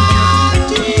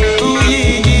 Ooh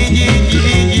yeah, yeah, yeah,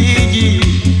 yeah, yeah, yeah.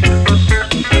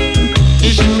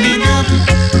 It should be good.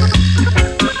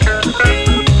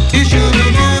 It should be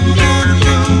good, good,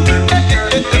 good.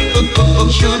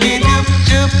 Should be good,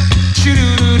 good. Should do,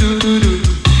 do, do, do, do.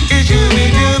 It should be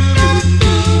good.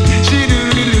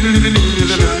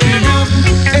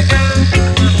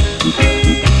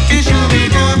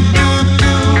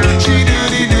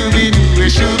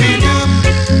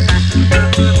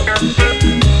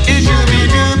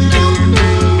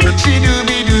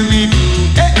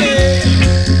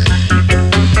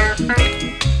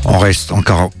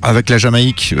 avec la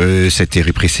Jamaïque, c'était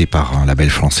répressé par un label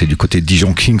français du côté de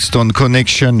Dijon, Kingston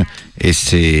Connection, et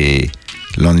c'est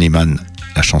Lonely Man,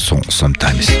 la chanson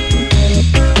Sometimes.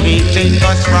 They take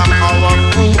us from our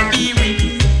food.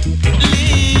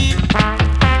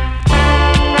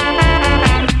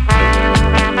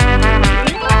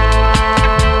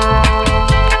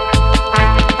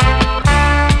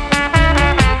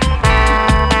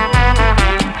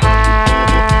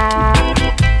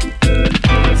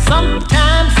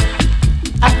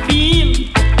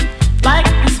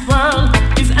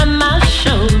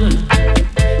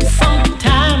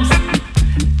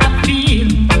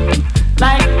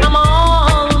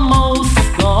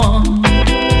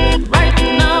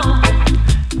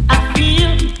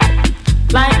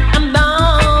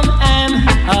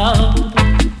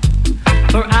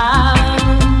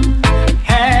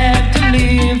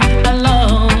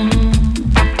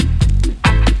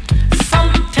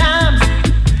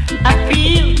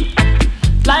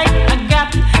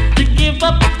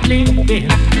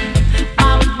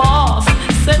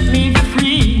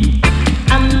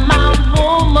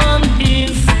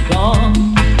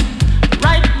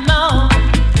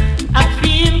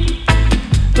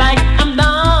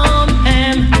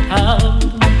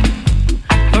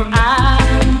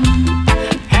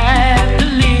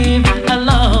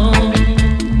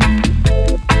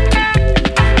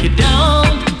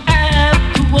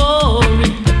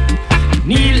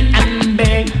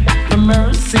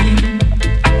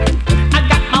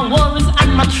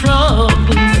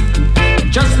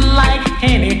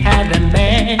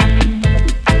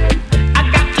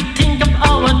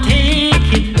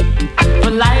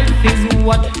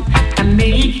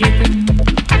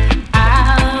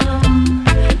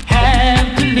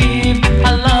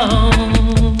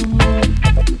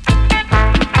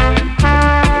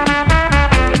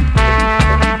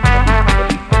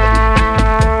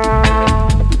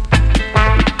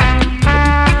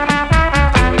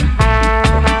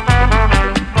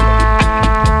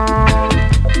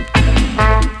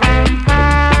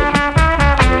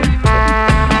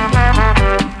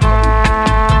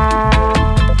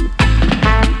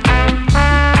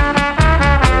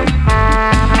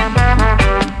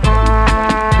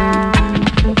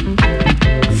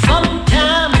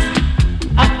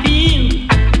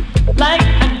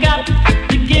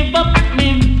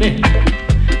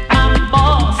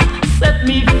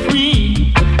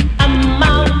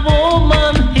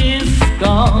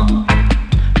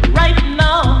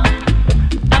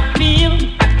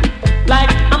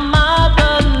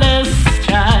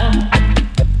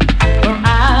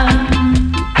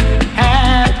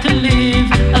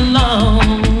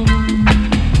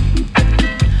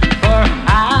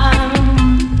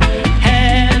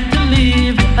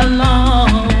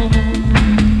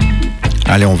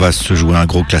 Allez, on va se jouer un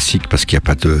gros classique parce qu'il n'y a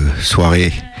pas de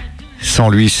soirée. Sans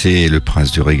lui, c'est le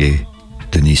prince du reggae,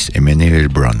 Dennis Emmanuel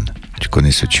Brown. Tu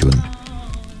connais ce tune?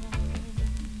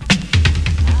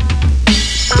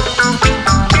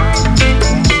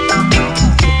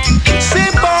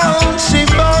 C'est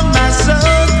bon, ma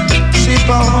soeur, c'est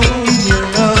bon, your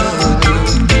love.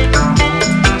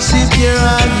 C'est bien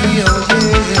à lui, oh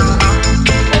yeah.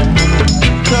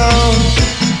 Go,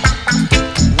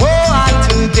 oh, à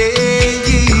today,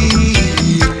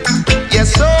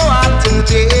 yes, oh, à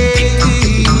today,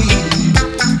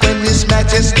 when His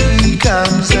Majesty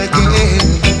comes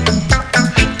again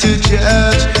to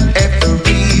judge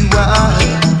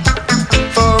everyone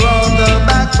for all the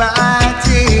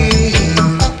backbiting,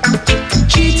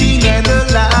 cheating and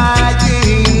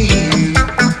lying,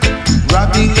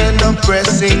 robbing and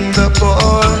oppressing the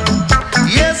poor.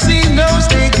 Yes, He knows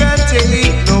they can't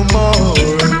take no more.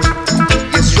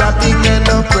 Yes, robbing and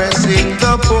oppressing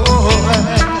the poor.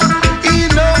 He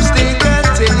knows they can't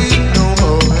take no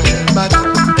more. But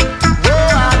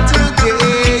oh, out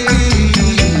today,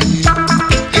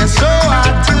 yes, oh,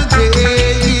 out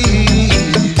today,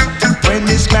 when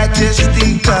His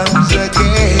Majesty comes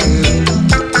again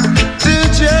to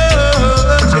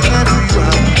judge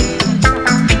everyone,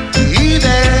 He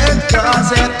that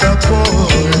causeth the poor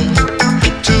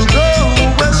to go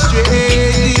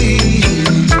astray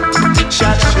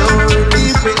shall surely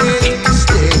pay His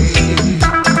day.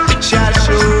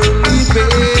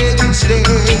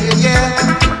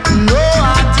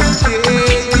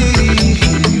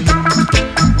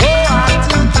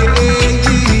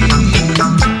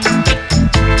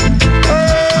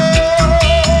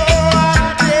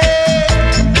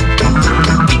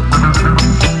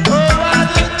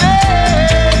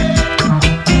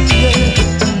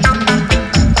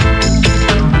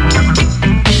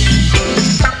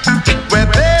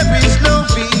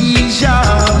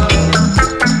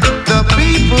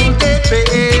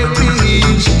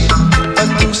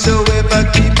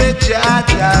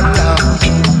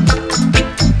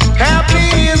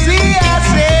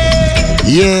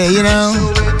 Yeah, you know.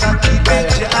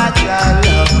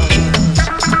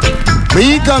 But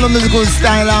he call him musical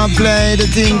style and play the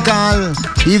thing called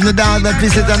even the dog that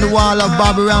pisses on the wall of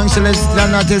Bobby Wrong shall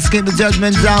not escape the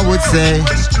judgment, I would say.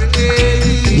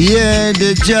 Yeah,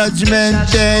 the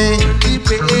judgment day.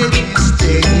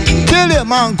 Tell your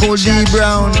man called D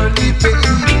Brown.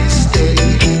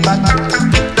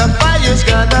 The fire's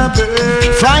gonna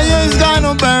burn. Fire's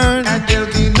gonna burn. And there'll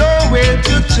be nowhere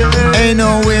to turn. Ain't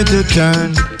nowhere to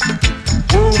turn.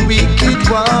 Oh, wicked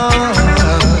one.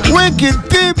 Wicked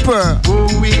people. Oh,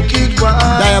 wicked one.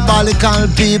 Diabolical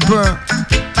people.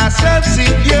 Myself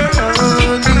in your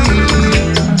honey.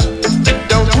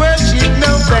 Don't worship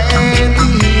no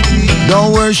vanity.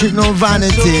 Don't worship no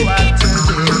vanity.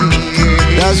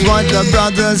 That's what the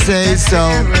brother says so.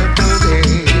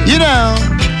 You know.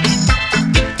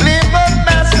 Live up,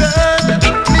 my son.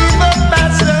 Live up, my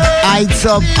son. Heights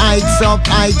up, heights up,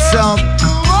 heights up.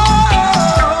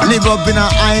 Live up in a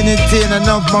unity and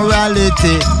enough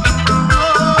morality.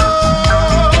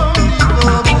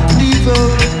 Live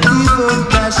up,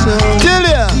 my son. Tell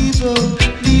ya. Live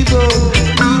up,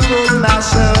 my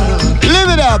son. Live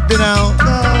it up, you know.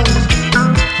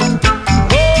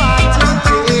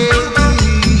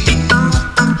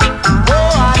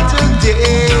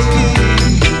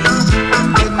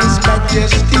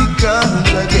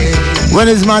 When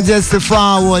His Majesty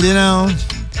forward, you know.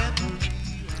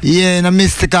 Yeah, in a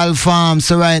mystical form.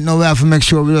 So right now we have to make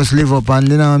sure we just live up and,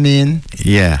 you know what I mean?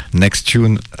 Yeah, next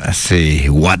tune, c'est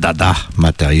Wadada,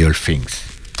 Material Things.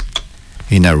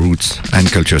 In a roots and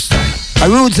culture style. A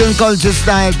roots and culture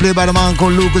style played by the man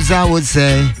called Lucos, I would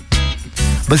say.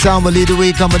 But somebody the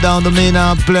way coming down the main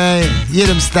and play. Hear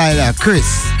them style,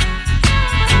 Chris.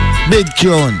 Big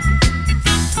tune.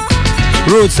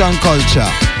 Roots and culture.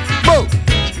 Boom!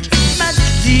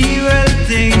 Material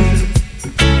things,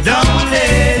 don't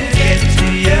let it get to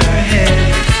your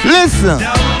head. Listen.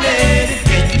 Don't let it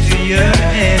get to your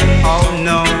head. Oh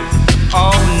no,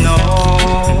 oh no.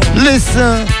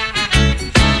 Listen.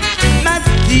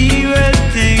 Material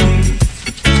things,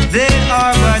 they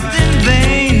are but in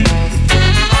vain.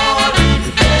 All in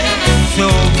vain. So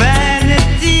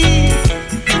vanity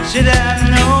should have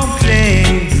no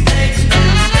place.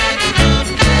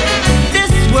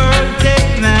 This world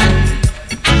take man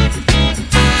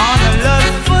on a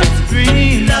lustful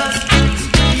spree,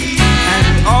 and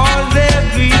all their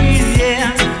greed,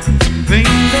 yeah,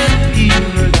 bring them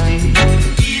evil deeds.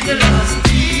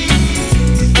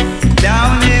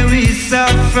 Down here we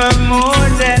suffer more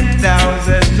than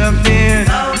thousands of years,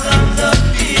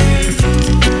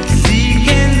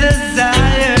 seeking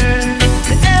desire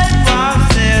to help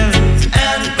ourselves,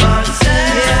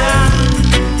 yeah.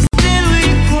 Still we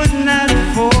could not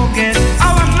forget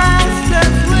our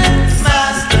master's will.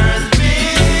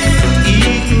 He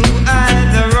who had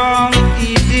the wrong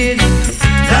he did,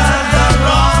 does the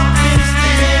wrong thing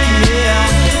still,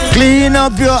 yeah. Clean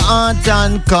up your heart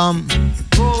and come.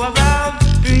 Go about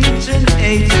preaching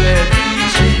hatred.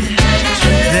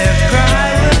 Their cry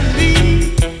will be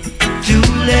too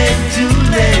late, too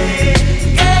late.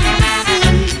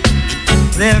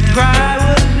 Their cry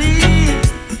will be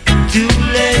too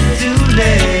late, too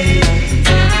late.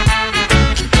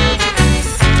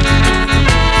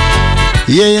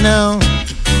 Yeah, you know.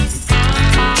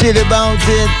 Chill about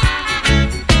it.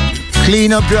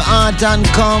 Clean up your heart and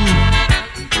come.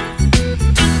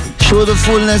 Show the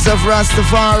fullness of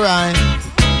Rastafari.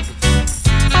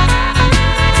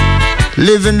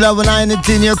 Live in love and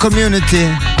unity in your community.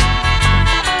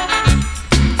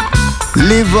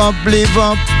 Live up,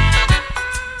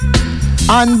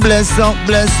 and bless up,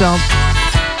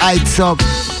 heights up.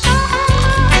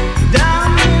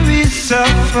 Down here we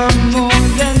suffer more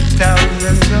than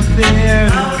thousands of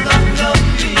years,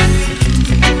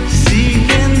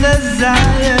 seeking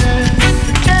desire.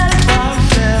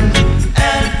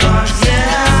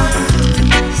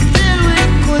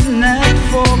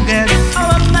 Forget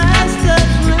our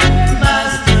master's will.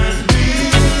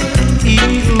 He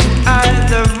who had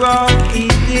the wrong he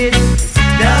did,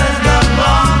 does the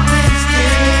wrong thing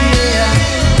still.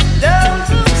 Those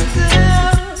who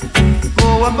still go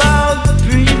about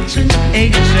preaching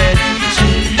hatred,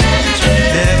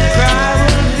 their cry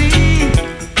will be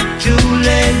too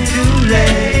late, too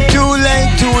late. Too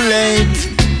late, too late.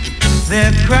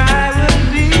 Their cry will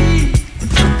be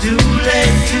too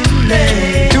late, too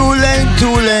late. Too late,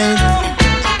 too late.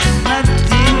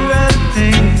 Material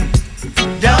things,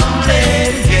 don't let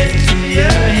it get to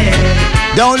your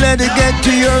head. Don't let it get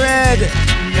to your head.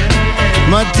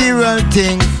 Material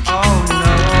things. Oh no.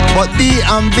 But be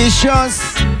ambitious.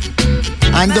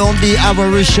 And don't be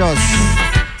avaricious.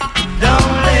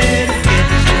 Don't let it get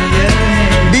to your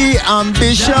head. Be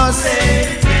ambitious.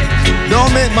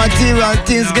 Don't make material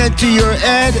things get to your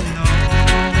head.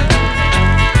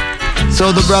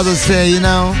 So the brothers say, you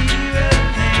know.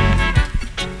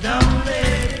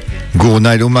 Go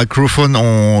Nile au microphone,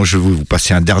 je vais vous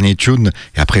passer un dernier tune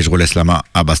et après je relaisse la main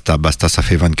à Bassta. Bassta, ça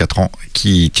fait 24 ans,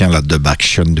 qui tient la dub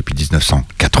action depuis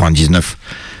 1999.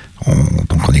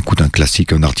 Donc on écoute un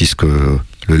classique, un artiste que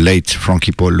le late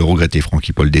Frankie Paul, le regretté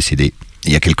Frankie Paul décédé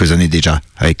il y a quelques années déjà,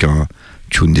 avec un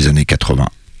tune des années 80,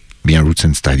 bien roots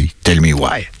and style, Tell Me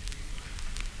Why.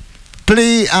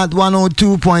 Play at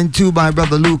 102.2 by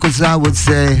brother Lucos, I would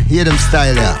say. Hear them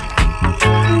style there.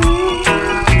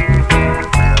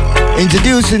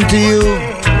 Introducing to you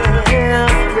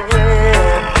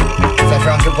Is that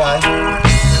Frankie Paul?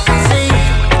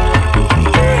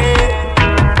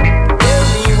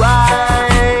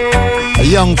 A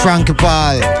young Frankie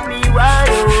Paul,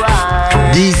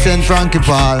 decent Frankie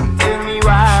Paul,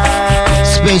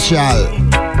 special.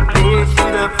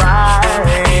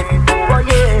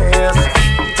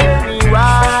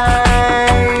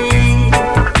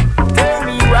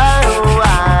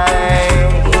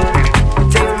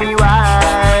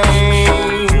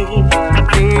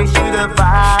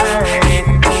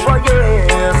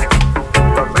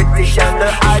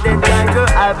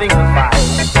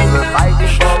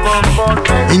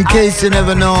 In case you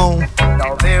never know,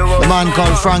 the man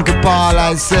called Frankie Paul,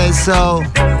 I say so.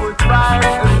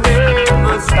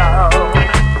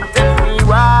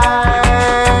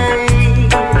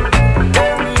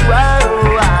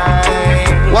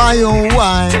 Why oh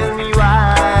why?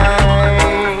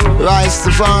 Rise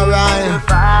to far right.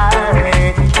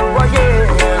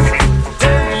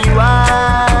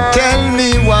 Tell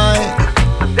me why.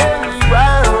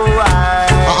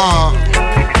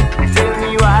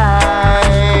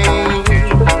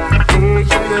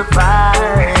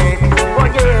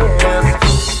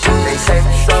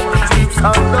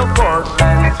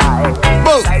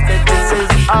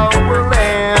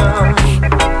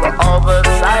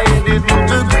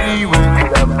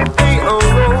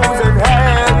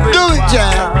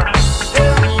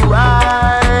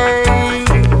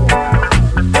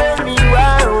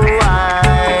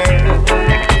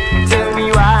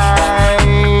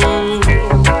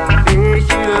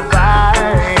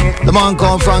 The man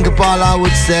called Frankie Paul, I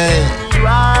would say.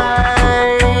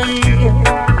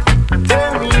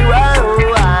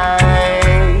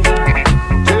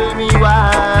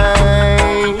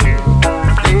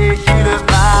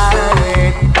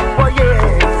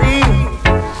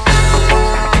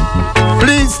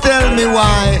 Please tell me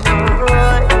why.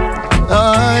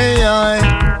 Aye, aye.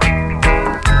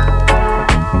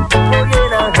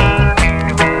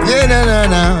 Yeah, na, na,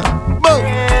 na. Boom.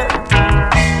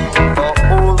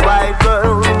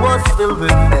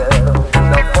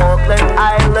 The Falkland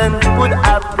Islands would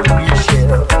have to be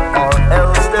shared, or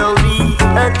else there'll be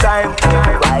a time to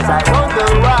rise. I wonder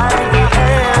why they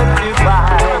had to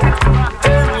fight.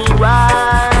 Tell me why.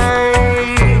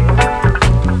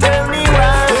 Tell me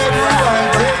why.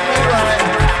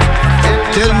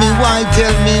 Tell me why.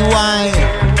 Tell me why.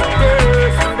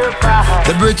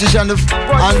 The British and the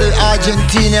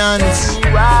Argentinians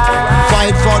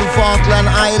fight for the Falkland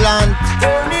Island.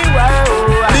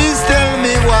 Please tell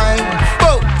me why.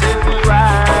 Oh.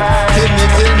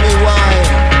 Tell me why.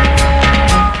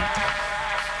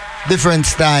 Different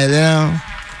style, you know,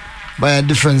 by a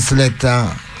different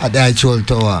selector at the Eichel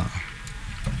Tower.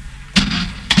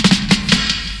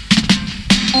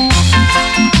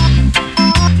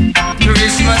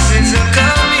 Christmas is a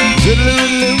coming.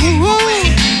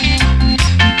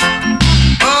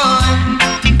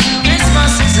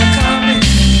 Christmas is a coming.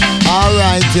 All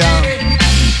right, yeah.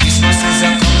 Christmas is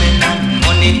a coming and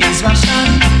money is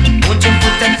ration. Won't you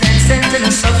put a 10 cents in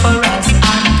a sufferer's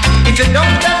hand? If you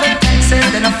don't have a 10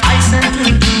 cents, then a 5 cent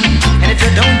will do. And if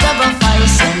you don't have a 5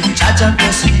 cent, charge a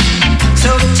bless you.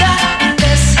 So Jah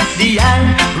bless the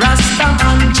eye, Rasta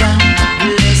man Jah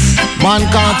bless. Man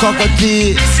can't talk a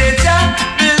tea. Say Jah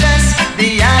bless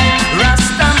the eye,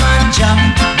 Rasta man Jah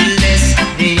bless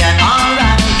the eye. All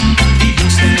right, the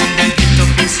youths in the gift of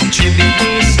this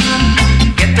tribulation.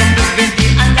 Get up every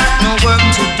day and got no work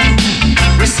to do.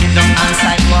 We sit down on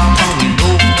sidewalk and we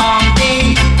loaf all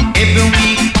day. Every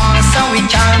week pass and we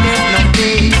can't get no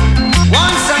pay.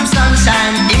 Want some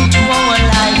sunshine into our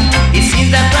life. It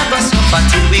seems that we're gonna suffer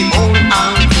till we old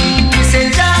and free. We say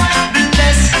Jah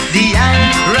bless the eye,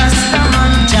 Rasta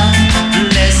man Jah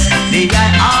bless the eye.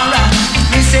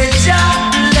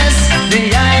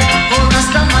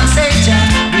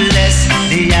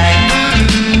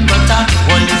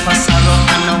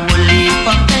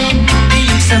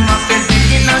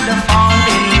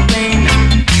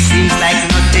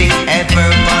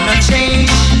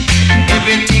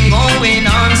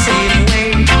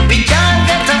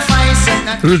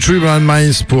 Le Tree Blind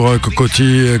Minds pour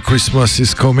Cocody, Christmas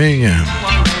is coming.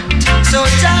 So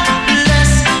Jah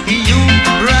bless you,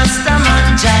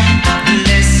 Rastaman. Jah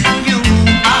bless you,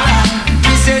 alright.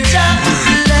 We say Jah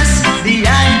bless the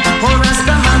eye, oh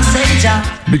Rastaman say Jah.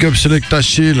 Big up Selecta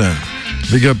Chill.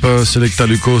 Big up Selecta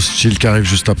Lucos, Chill qui arrive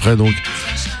juste après, donc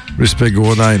respect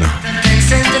Guru Nile.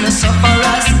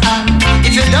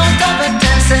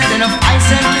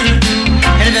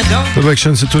 Top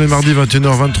Action, c'est tous les mardis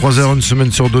 21h 23h, une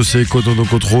semaine sur deux, c'est Echo Dodo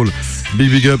Control.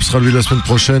 Big up sera lui la semaine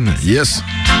prochaine. Yes.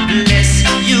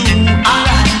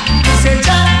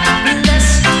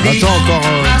 Attends encore.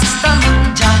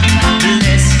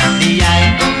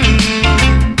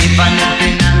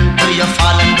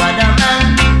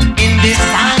 This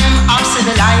time of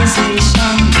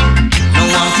civilization, no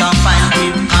one can find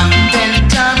deep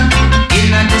contention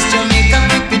in this Jamaica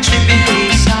big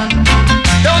tribulation.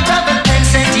 Don't have a 10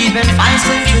 cent, even 5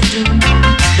 cents to do.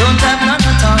 Don't have none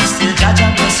at all, still Jah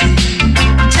Jah bless you.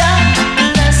 Jah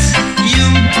bless you,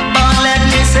 but let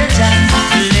me say Jah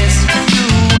bless you.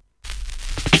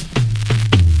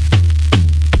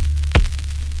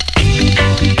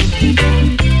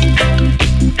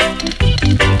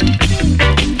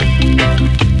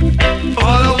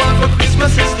 All I want for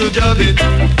Christmas is to dub it,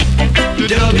 to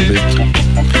dub it,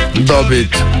 Dub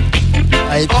it.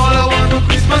 All I want for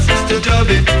Christmas is to dub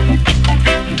it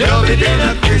in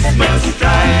a Christmas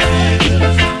style.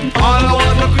 All I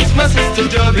want for Christmas is to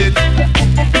dub it,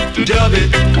 to dub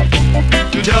it,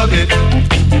 to dub it.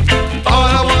 All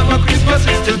I want for Christmas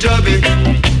is to dub it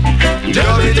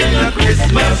in a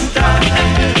Christmas style.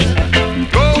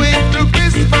 Going to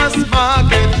Christmas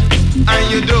market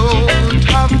and you don't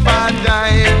have a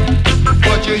dime,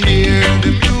 but you hear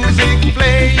the music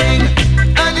playing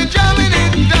and you're jamming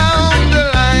it down the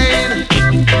line.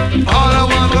 All I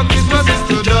want for Christmas is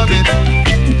to dub it,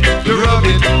 to rub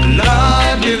it,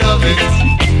 Lord, you love it.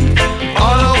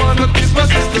 All I want for Christmas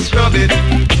is to scrub it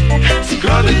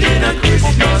in a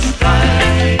Christmas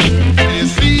style. You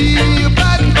see you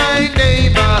bad my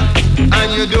neighbor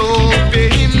and you don't pay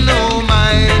him no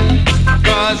mind,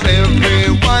 'cause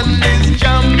everyone is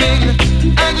jamming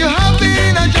and you're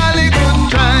having a jolly good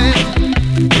time.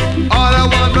 All I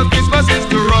want for Christmas is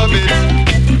to rub it,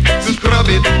 to scrub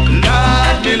it,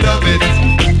 Lord, me love it.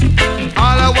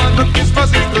 All I want for Christmas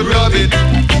is to rub it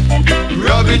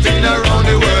in around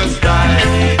the world style.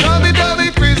 Dub it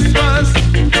Christmas,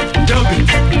 dub it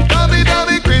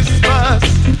Christmas,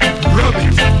 rub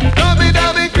it,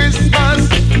 dub it Christmas,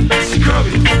 scrub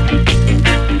it,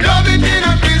 dub it in a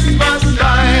Christmas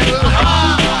style.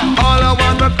 All I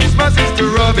want for Christmas is to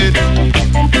rub it,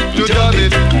 to dub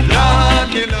it, Lord,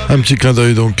 me love it. Un petit clin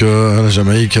d'œil donc à la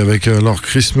Jamaïque avec leur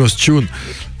Christmas tune.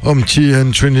 Omti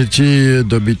and Trinity,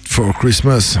 Dub It for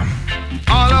Christmas.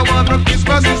 All I want for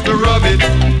Christmas is to rub it,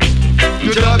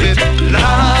 to dub it,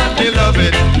 Lord, me love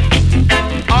it.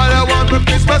 All I want for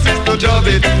Christmas is to dub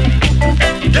it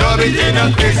in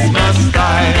a Christmas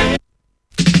style.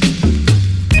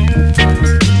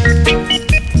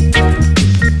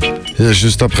 Et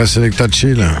juste après Selecta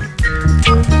Chill.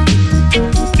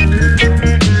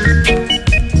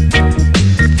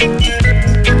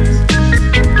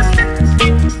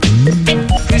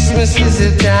 Christmas is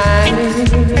a time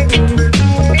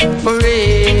for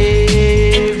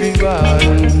everyone,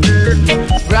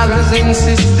 brothers and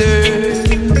sisters.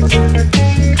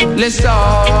 Let's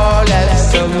all have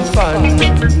some fun,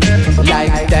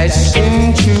 like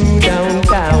dashing through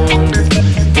downtown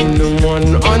in the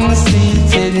one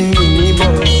unseated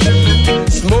minibus,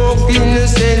 smoking the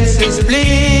senses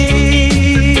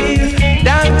bleed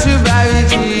down to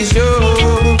Variety Show.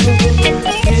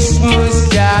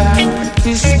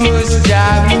 Christmas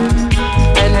jam,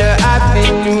 and a happy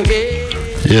new year.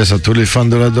 Yes, à tous les fans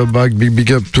de la dub bag,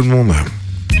 big up tout le monde.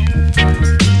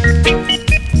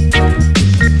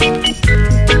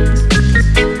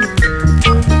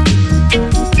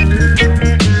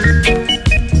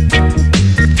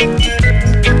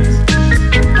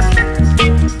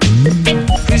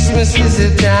 Christmas is a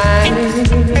time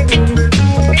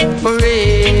for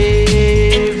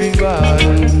everyone,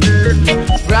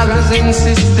 brothers and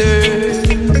sisters.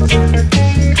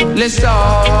 Let's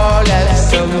all have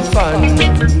some fun,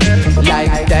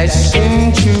 like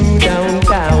dashing through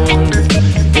downtown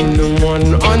in the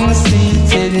one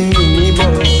unseated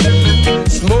minibus,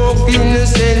 smoking the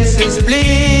senses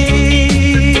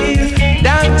bleed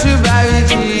down to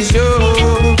Variety Show.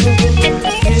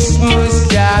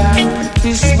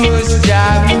 Christmas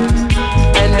jam,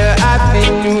 and a happy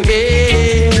new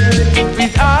year.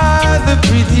 With all the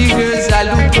pretty girls that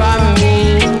look at me,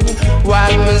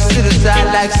 while my sisters are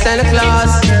like Santa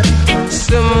Claus.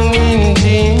 Some in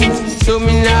jeans, so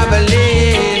me never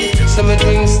late. Some a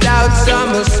drink stout,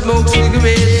 some a smoke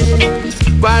cigarettes.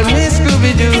 While me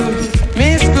Scooby-Doo,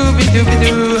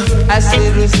 I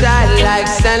sit beside like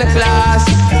Santa Claus,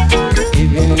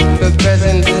 giving the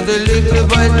presents to the little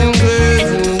boys and girls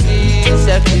in these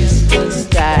at Christmas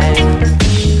time.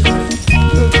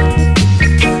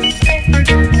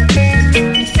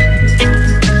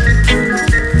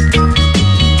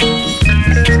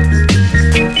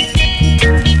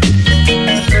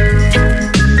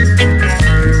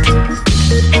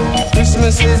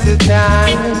 Christmas is the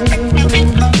time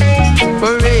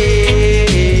for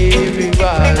everyone,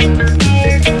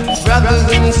 brothers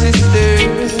and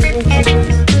sisters.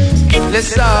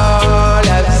 Let's all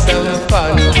have some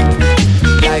fun,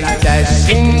 like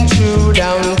dashing through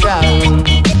downtown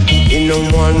in a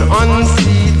one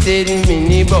unseated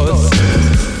minibus,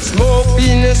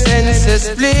 smoking a senseless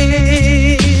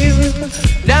flame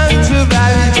down to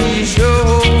Valley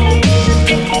Show.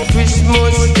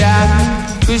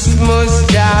 Christmas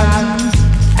jam,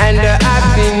 and a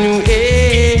happy new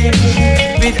year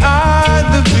with all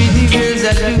the pretty girls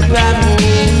that look at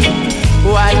me.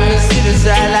 While me sit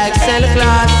aside like Santa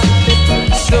Claus,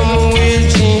 some wear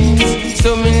jeans,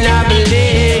 some in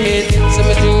late,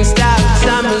 some drink stout,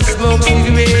 some smoke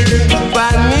cigarettes.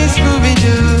 While me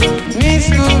Scooby-Doo,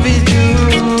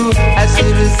 I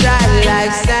sit aside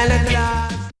like Santa Claus.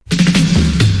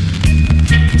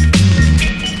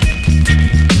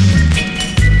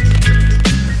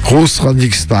 Grosse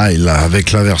Radic Style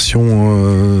avec la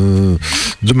version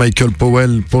de Michael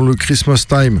Powell pour le Christmas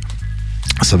Time.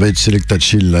 Ça va être Selecta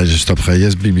Chill là juste après.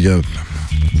 Yes, Big Up.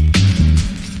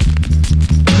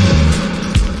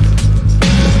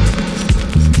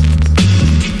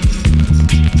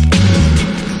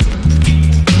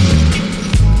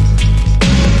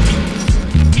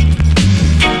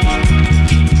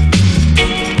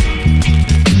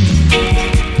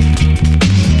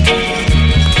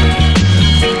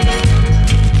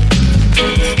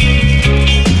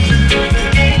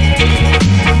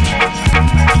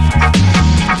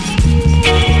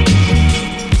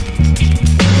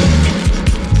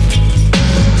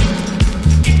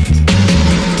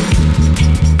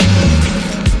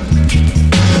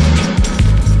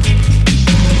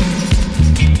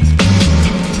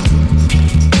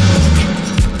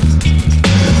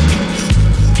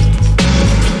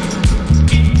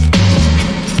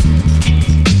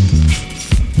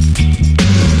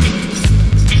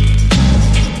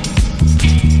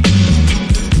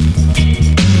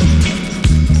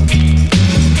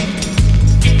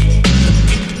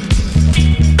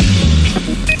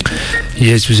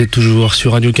 Yes, vous êtes toujours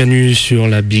sur Radio Canu, sur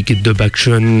la Big Dub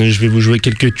Action. Je vais vous jouer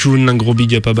quelques tunes. Un gros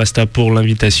big up à Bassta pour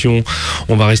l'invitation.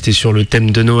 On va rester sur le thème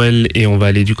de Noël et on va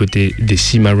aller du côté des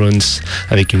Cimarrons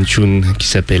avec une tune qui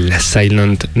s'appelle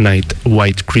Silent Night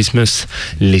White Christmas.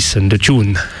 Listen the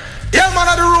tune. Yeah, man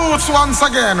of the roots once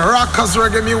again. Rockers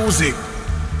reggae music.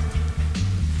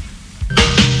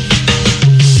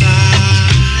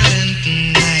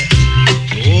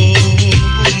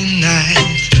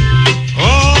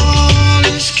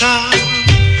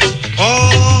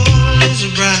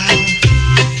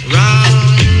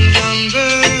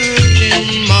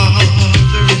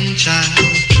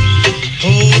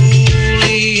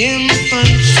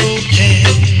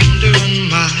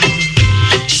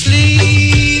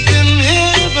 Sleep in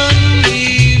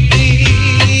heavenly peace.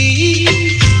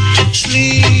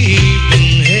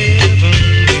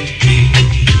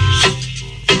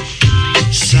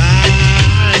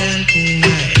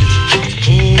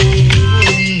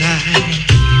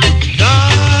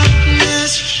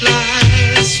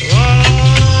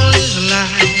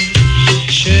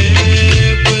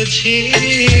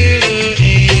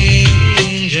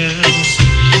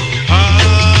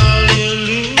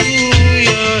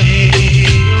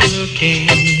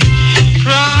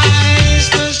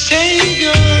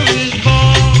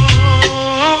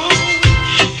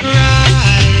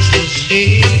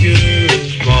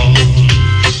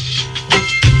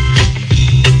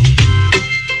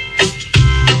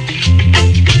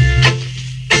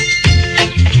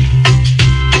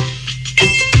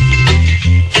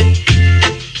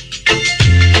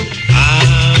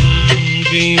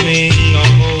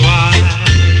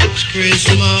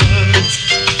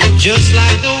 just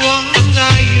like the ones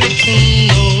I used to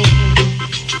know,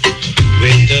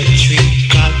 with the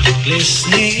treetop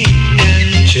glistening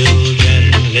and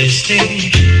children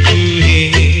listening to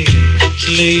hear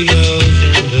sleigh bells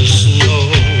in the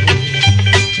snow.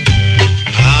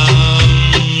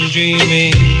 I'm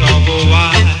dreaming of a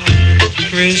white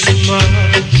Christmas,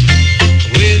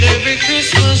 with every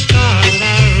Christmas card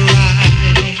I write.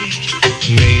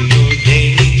 May your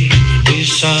day be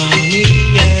sunny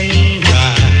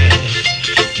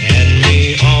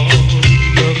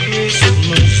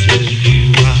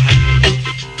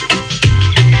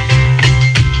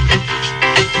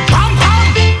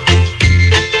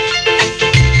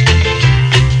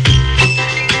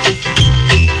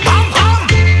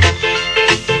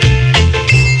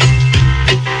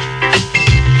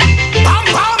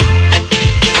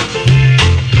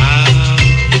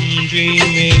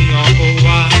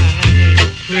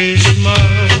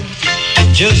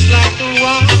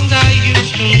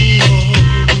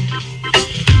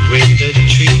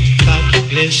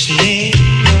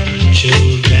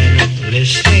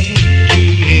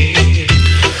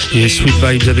Sweet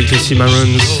Vibes avec les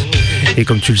Cimarrons. Et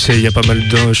comme tu le sais, il y a pas mal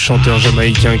de chanteurs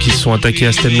jamaïcains qui se sont attaqués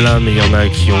à ce thème-là, mais il y en a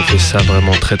qui ont fait ça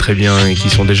vraiment très très bien et qui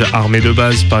sont déjà armés de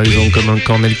base, par exemple comme un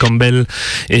Cornel Campbell.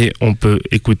 Et on peut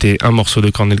écouter un morceau de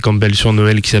Cornel Campbell sur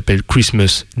Noël qui s'appelle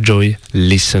Christmas Joy,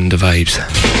 Listen the Vibes.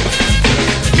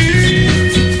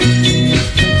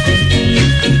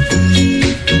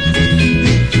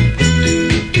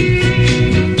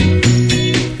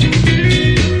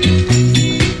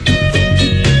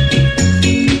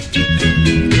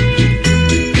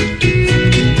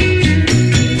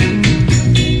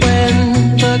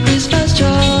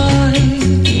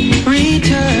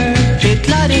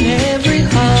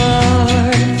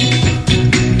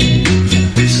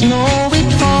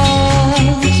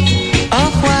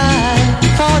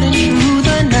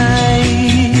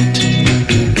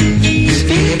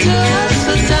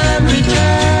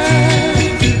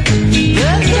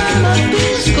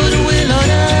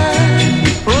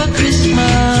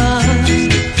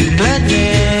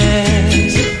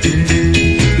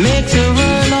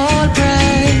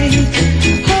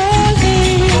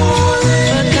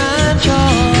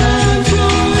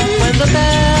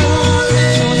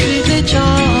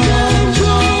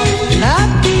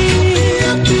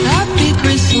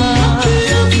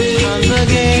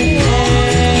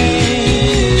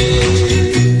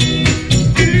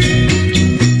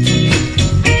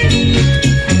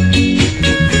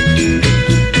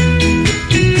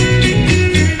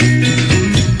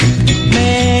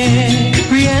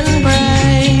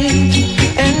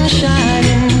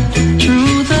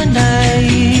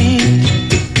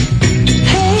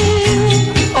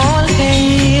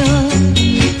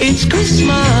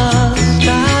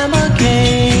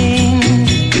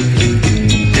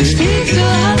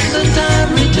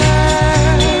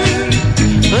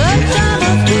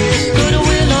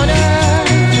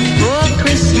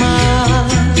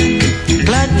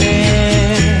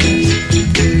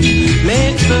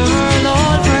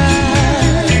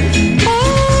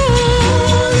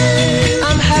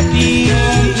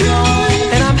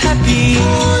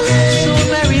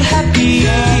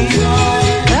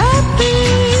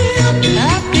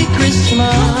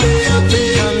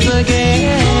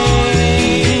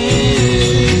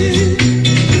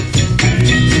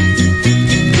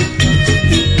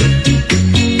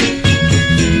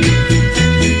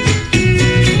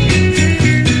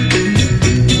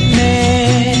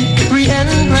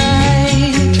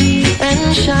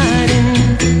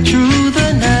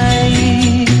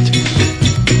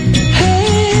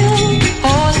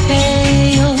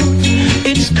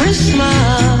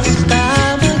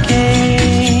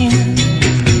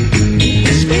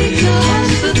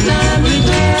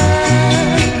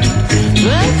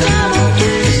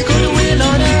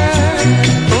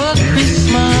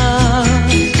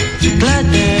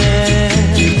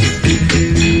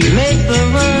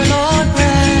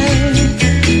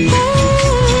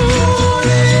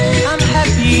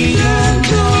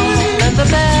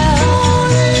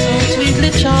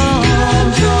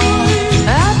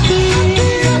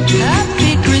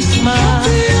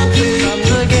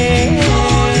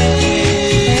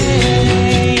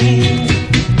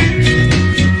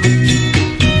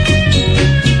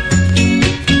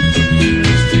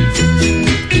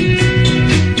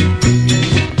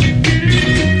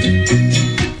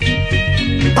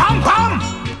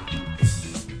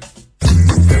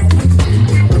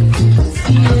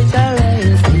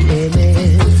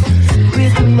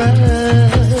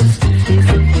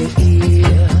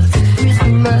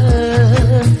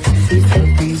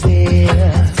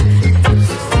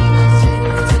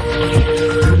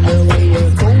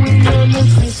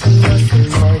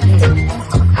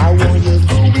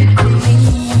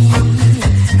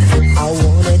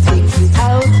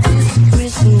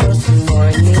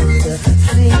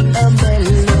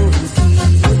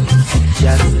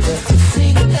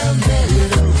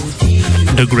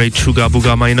 Great Sugar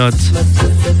Booga My Not.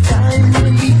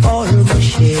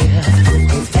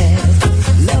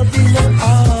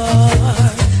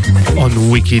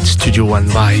 On Wicked Studio One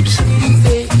Vibes.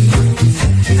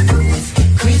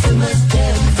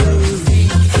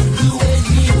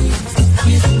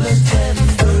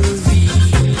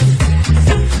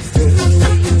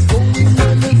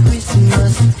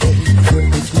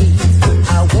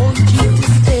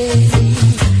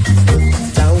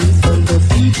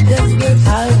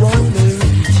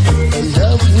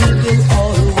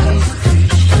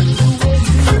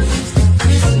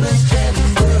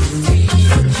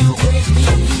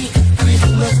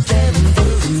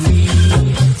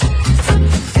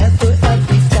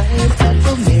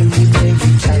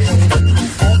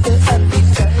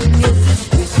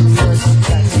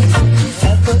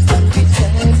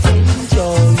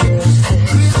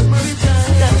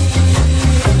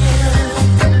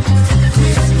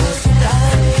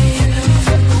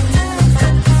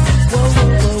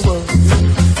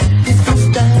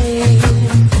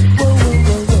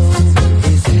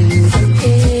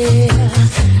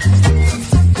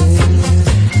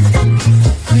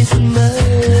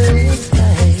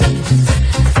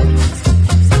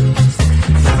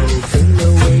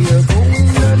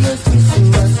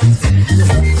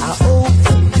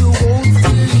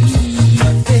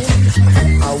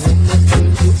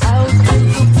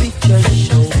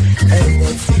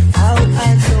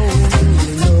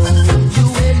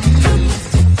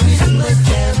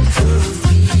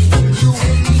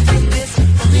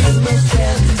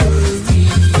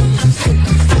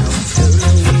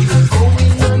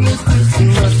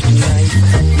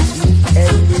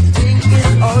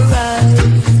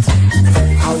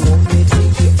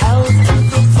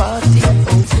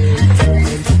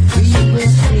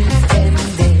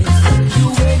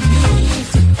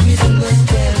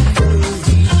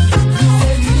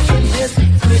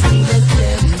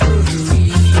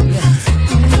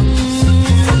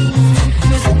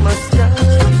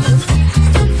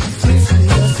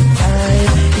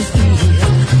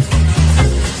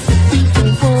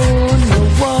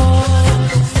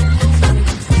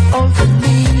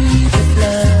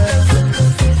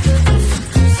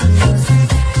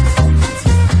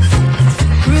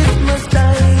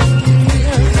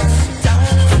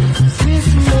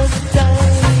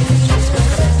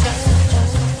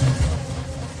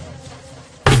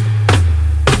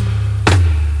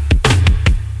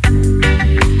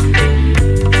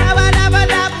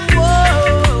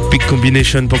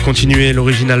 combination pour continuer,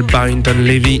 l'original Barrington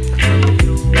Levy,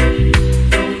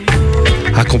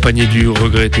 accompagné du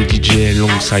regretté DJ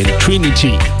alongside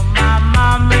Trinity.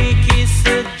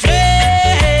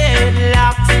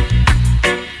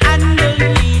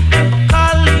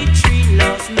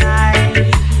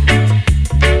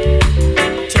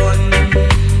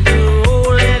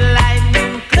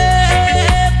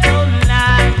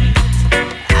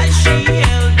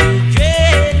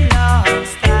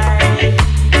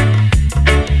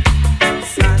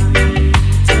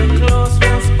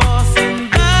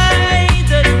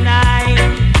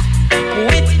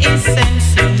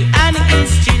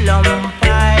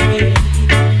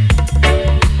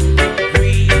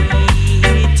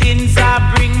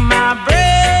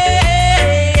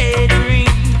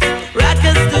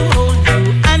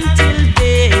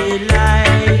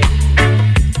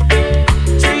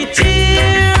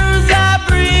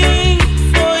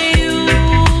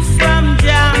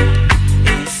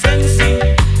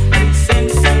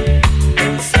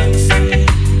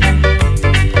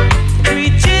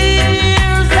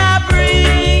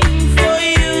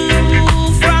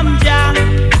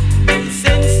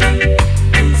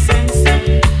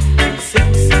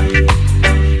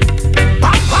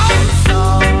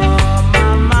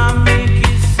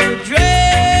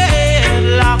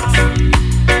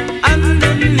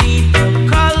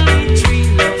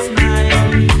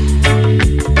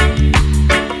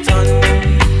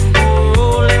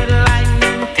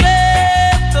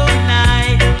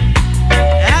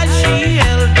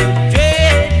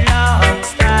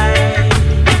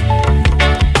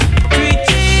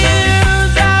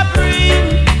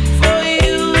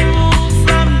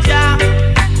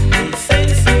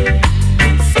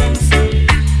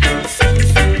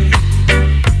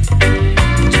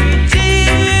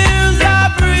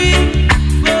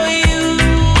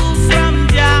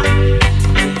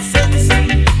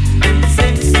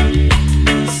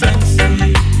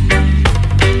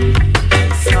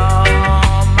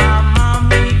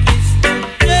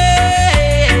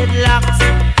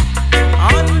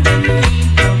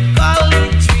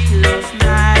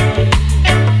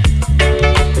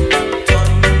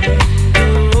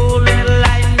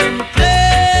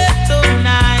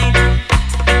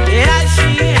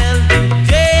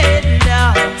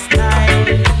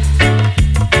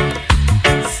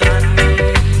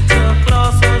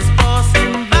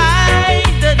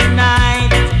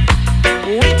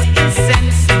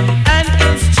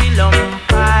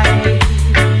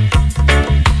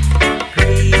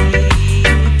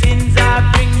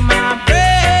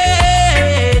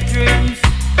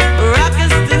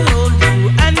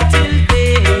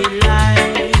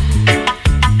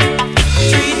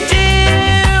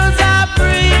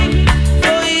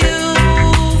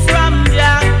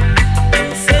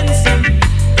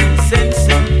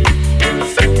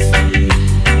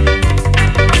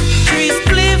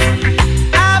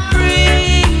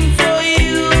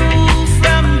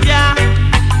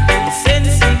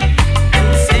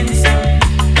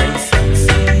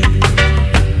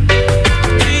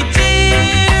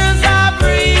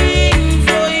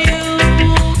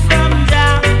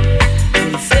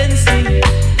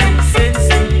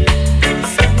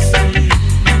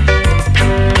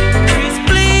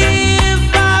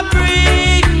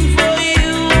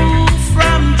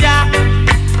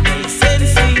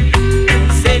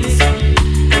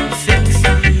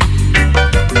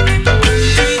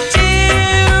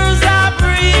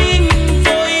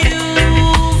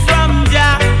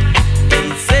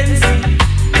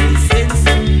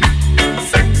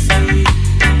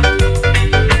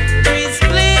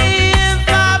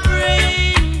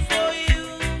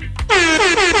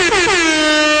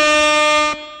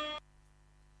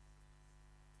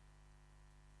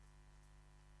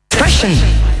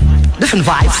 different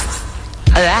vibes.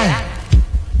 Alright.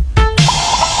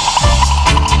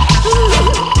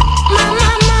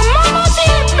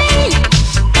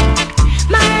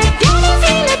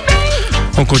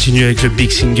 On continue avec le big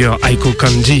singer Aiko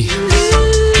Kandi.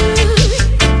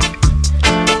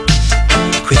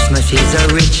 Christmas is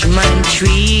a rich man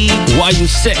treat. Why you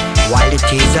say? While it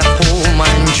is a poor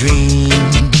man dream.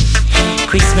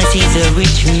 Christmas is a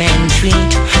rich man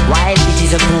treat. While it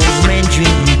is a poor man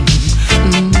dream.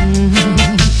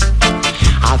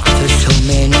 After so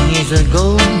many years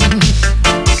ago,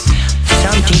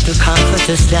 something to comfort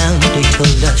us down. They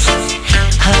told us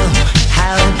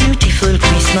how beautiful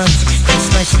Christmas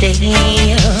Day.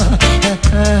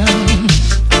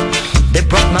 They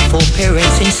brought my four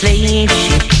parents in slave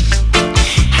ship,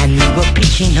 and we were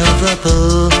pitching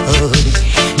overboard.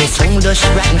 They sold us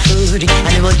rotten food,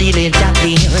 and we were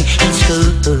dilly-dally in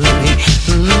school.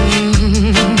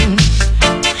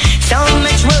 So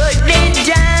much work they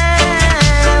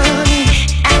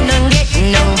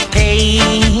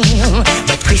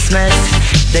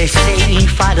they say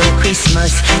Father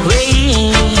Christmas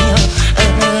rain.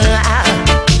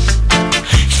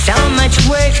 So much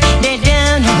work they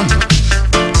done,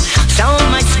 so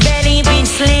much belly been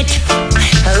slit,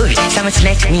 oh, so much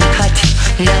neck been cut.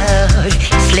 Lord,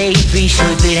 slavery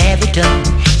should be never done.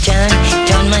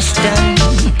 Done must done.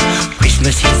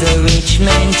 Christmas is a rich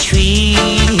man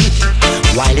treat,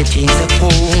 while it is a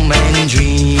poor man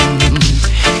dream.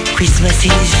 Christmas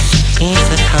is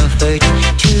a comfort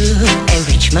to a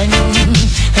rich man.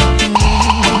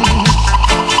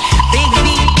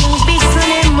 Big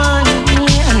son and money,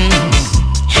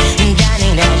 down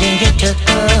in the ghetto.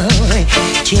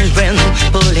 Children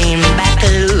pulling back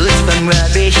loose from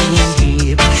rubbish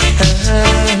heap.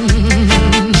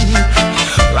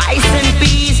 Rice and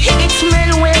peas, it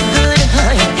smell well good,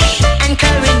 and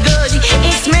curry good,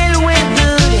 it smell well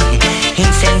good.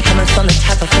 Incense coming from the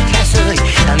top of the castle,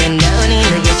 coming down in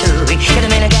the ghetto. Get a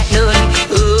man I got none.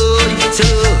 Oh, so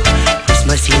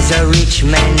Christmas is a rich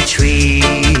man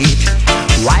treat,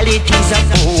 while it is a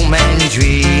poor man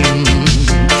dream.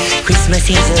 Christmas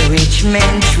is a rich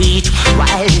man treat,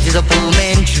 while it is a poor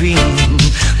man dream.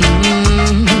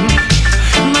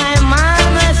 My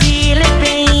mama feel the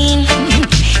pain,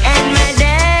 and my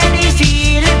daddy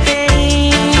feel the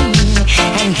pain,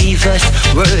 and give us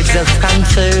words of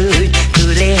comfort to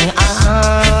lay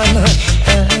on.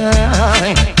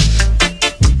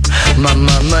 My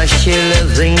mama, she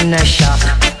lives in a shop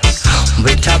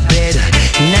with a bed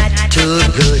not too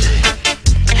good.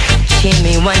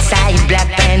 Chimney one side, black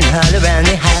pen all around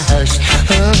the house.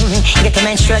 Get the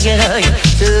man struggle.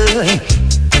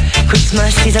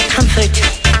 Christmas is a comfort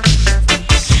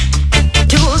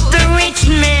to the rich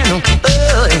man,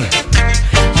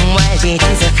 while it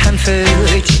is a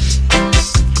comfort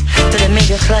to the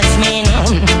middle class man.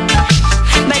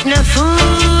 But no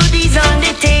food is on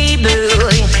the table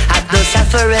at the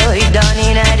sufferer down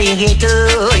in the ghetto.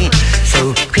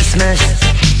 So Christmas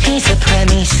is a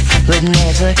promise would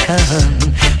never come.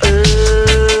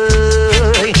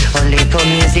 Only for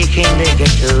music in the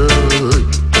ghetto,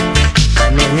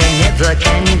 and then they never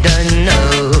can done. No,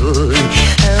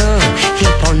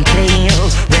 keep on playing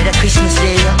with a Christmas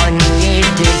day on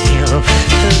your day.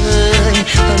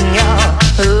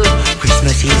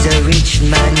 Christmas is a rich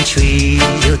man treat,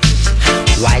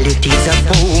 while it is a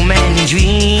poor man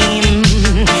dream.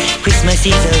 Christmas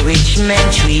is a rich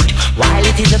man treat, while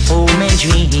it is a poor man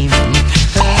dream.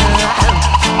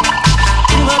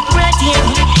 You are brought here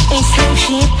in slave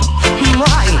ship.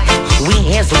 Why? We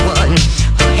as one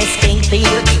escape the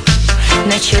youth.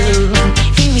 Natural,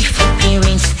 very for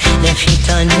parents, them fit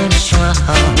on them strong.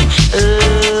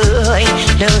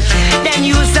 Them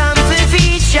use some for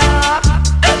feed shop,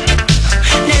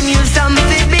 them use some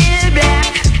for build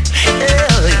black,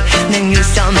 them use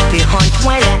some for hunt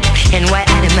wild and wild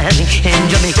animal in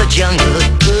Jamaica jungle.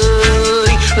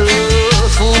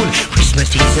 Fool, Christmas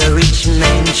is a rich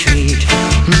man treat,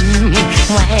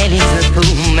 while it's a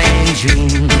poor man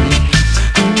dream.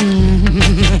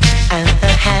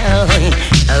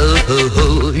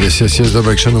 Yes, Dub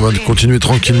Action, on va continuer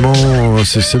tranquillement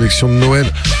ces sélections de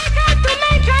Noël.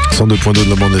 102.2 de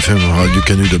la bande FM, Radio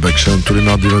Canu Dub Action, tous les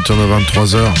mardis 21h à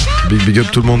 23h. Big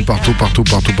up tout le monde, partout.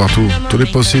 Tous les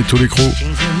possés, tous les crocs.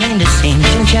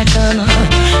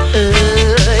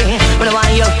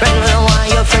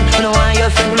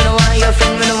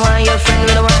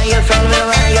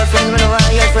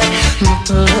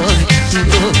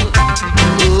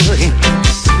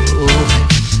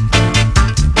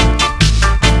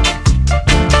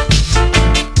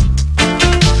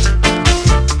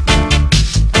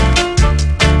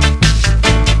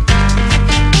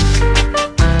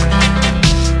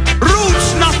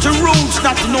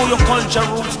 Not to know your culture,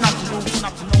 roots, not to know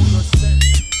yourself.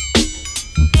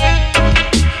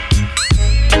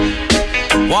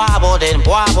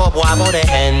 Bois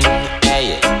den,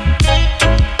 hey,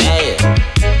 hey,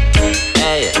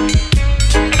 hey.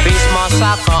 Christmas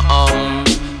a come,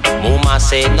 mama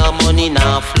say no money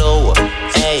now flow,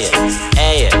 hey,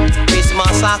 hey.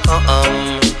 Christmas a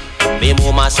come, me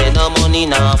mama say no money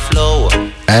now flow,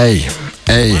 hey,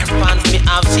 hey. Pants me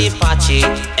have sympathy,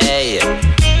 hey.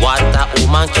 What a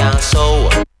woman can sow.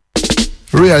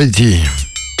 Reality.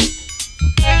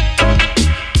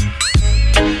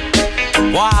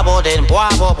 Bois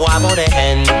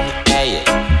den, hey.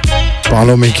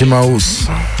 Parlons Mickey Mouse.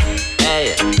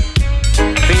 Hey.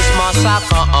 Christmas a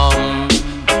come,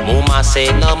 mama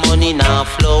say no money now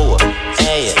flow.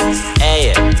 Hey,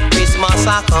 hey. Christmas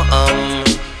a come,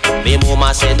 me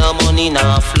mama say no money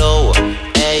now flow.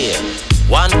 Hey.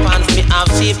 One pants me have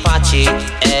sympathy,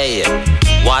 hey.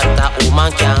 what a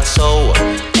woman can sew.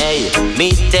 Hey,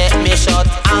 me take me shot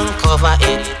and cover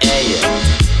it. Hey,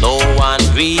 no one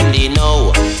really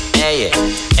know. Hey,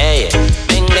 hey,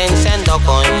 bring then send a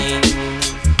coin.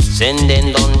 Send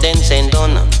then done, then send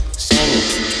done.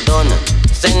 Send done.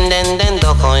 Send then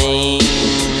the coin.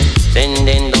 Send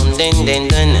then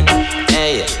done.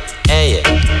 Hey, hey,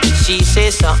 she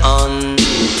says son,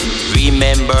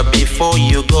 remember before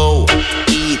you go,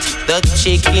 eat the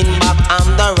chicken back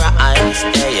and the rice.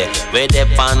 Hey, where they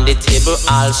on the table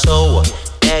also.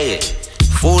 Hey,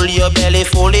 full your belly,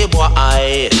 fully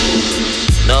boy.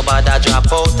 Nobody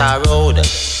drop out the road.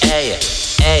 Hey,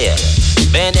 hey,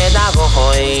 bend it a go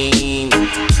hoy.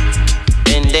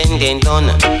 Then done.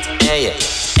 Hey,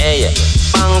 hey,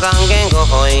 bang gang go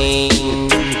hoy.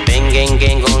 Bang gang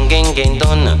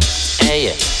done.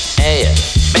 Hey, hey,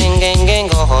 bang gang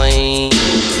go hoy.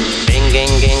 Bang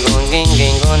gang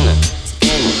gone.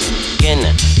 Again,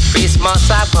 Christmas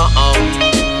a come.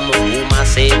 Woman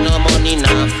say no money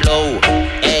no flow.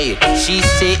 Hey, she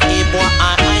say hey boy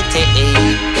I take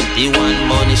the one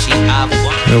money she have.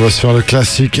 Et on va se faire le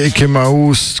classique Eke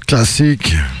Mouse,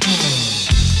 classique.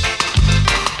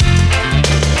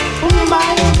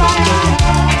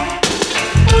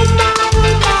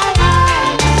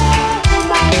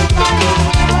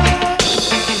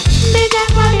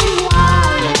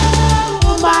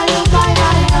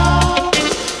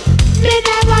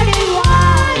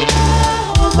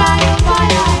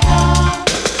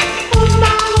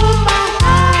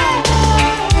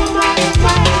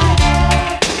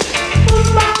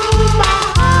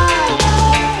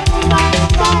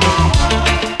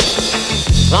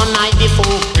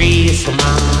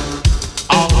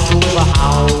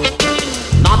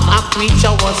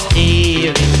 Creature was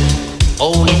staring,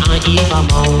 only I even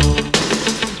moan.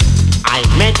 I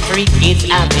met 3 kids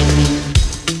having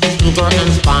sugar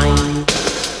and spine.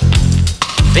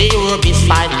 They were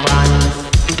beside Brian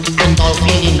and all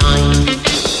feeling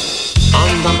nice. On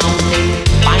the mountain,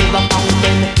 by the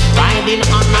fountain, riding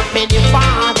on a penny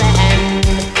farther end,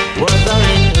 were the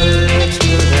little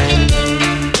children.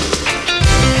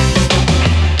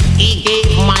 He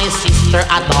gave my sister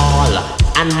a doll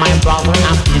and my brother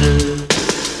a pill.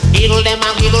 Giggle them a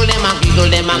giggle them a giggle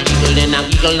them a giggle them a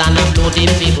giggle and a bloody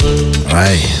pickle.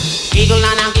 Ouais. Giggle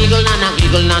and a giggle and a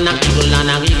giggle and a giggle and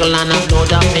a giggle and a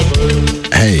blood of pickle.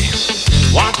 Hey.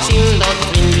 Watching the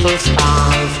twinkle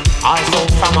stars, also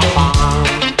from afar,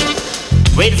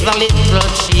 with the little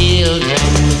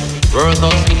children, were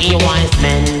those 3 wise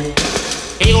men.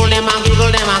 Giggle them a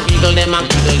giggle them a giggle them a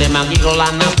giggle them a giggle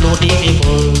and a bloody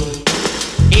pickle.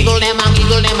 Giggle them a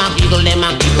giggle them a giggle them a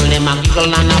giggle them a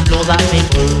giggle and a blow the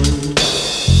people.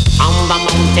 On the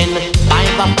mountain, by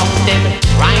the fountain,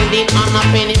 riding on a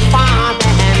penny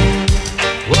farther end,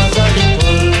 were the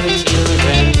little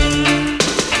children.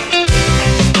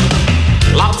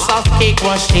 Lots of cake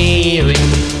was sharing,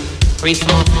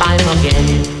 Christmas time again.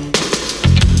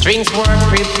 Drinks were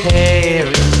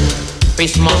preparing,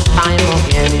 Christmas time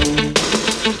again.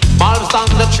 Bulbs on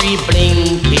the tree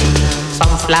blinking,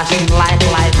 some flashing like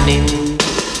lightning.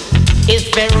 It's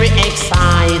very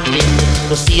exciting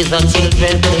to see the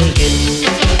children playing.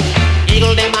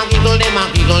 Giggle them a giggle them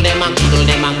a giggle them a giggle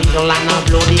them a giggle and a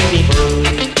bloody people.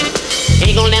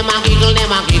 Giggle them a giggle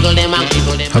them a giggle them a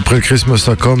giggle them. Après Christmas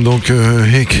ça comme donc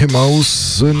Eke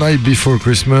Mouse, The Night Before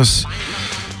Christmas.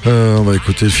 On va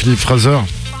écouter Philippe Fraser.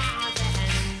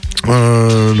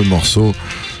 Le morceau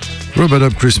Rub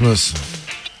Up Christmas.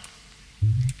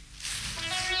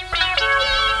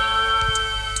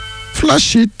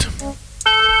 Flash it.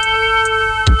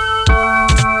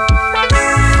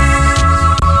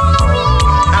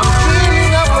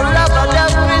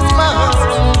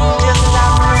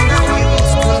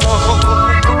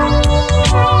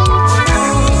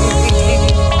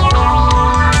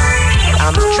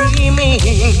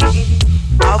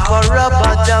 Of a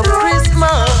rubber-dub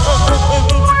Christmas,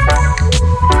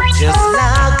 just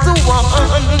like the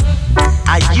one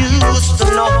I used to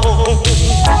know,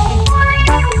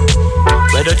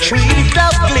 where the trees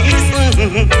are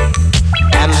glisten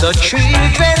and the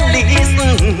children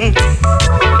listen.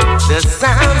 The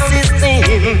sound system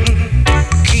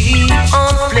keep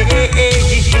on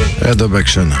playing. Head of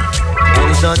action.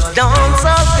 And the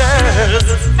dancer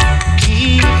girls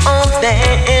keep on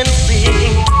dancing.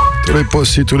 Tous les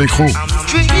posse, tous les crews.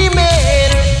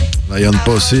 Lion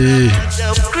Posse.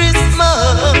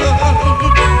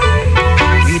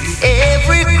 With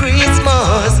every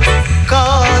Christmas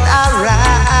called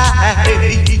alright.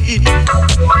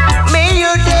 May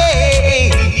your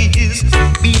days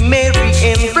be merry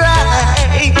and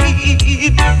bright,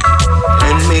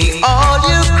 and may all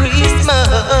your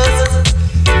Christmas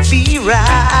be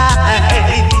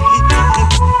right.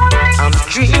 I'm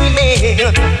dreaming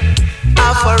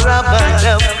of a rubber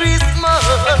of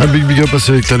Christmas. Un big up à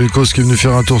Selecta Lucos qui est venu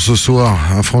faire un tour ce soir,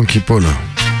 un Frankie Paul.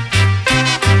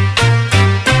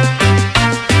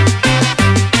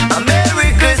 A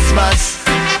Merry Christmas,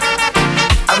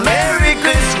 a Merry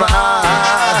Christmas,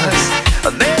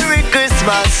 a Merry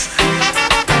Christmas,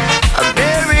 a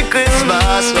Merry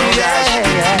Christmas. Oh gosh,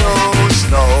 no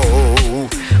snow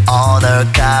on the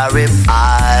Carib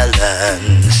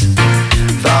Islands.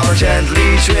 Though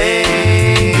gently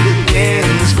trade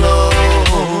winds blow.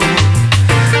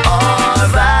 Our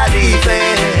valley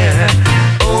fair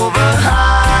over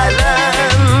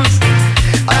highlands.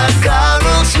 A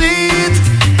carol sweet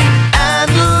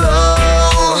and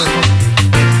low.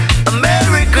 A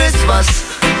Merry Christmas,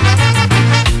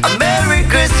 a Merry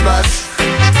Christmas,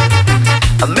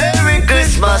 a Merry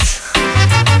Christmas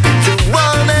to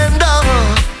one and all.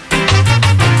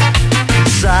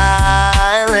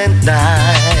 Silent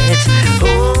night,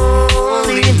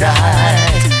 holy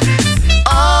night.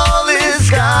 All is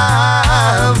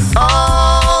calm,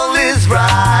 all is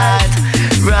bright.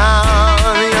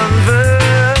 Round young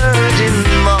virgin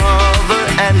mother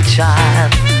and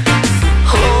child.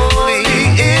 Holy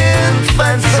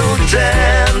infant, so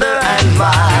tender and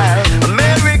mild. A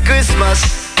Merry Christmas,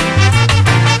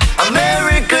 a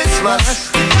Merry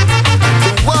Christmas to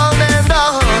one and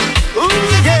all. Ooh,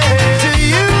 yeah, to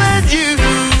you and you,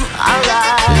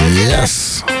 alright.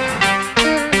 Yes.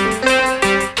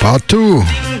 Partout.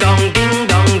 Ding dong, ding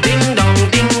dong, ding dong,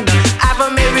 ding dong. Have a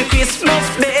Merry Christmas,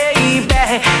 baby.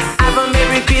 Have a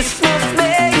Merry Christmas,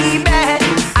 baby.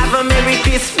 Have a Merry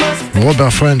Christmas.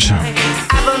 Robert French.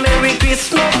 Have a Merry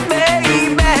Christmas,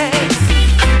 baby.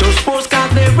 Those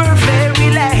postcards, they were very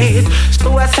late,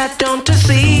 so I sat down to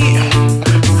see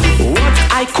what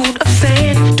I could have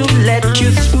said to let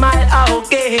you smile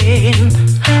again.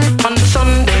 On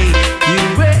Sunday, you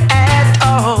were at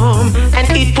home, and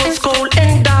it was cold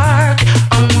and dark.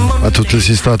 On Monday, À toutes les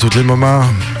sisters, à toutes les mamas.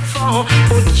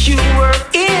 but you were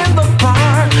in the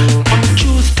park. On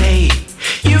Tuesday,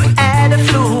 you had a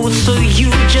flu, so you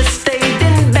just stayed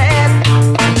in bed.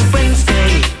 On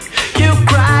Wednesday, you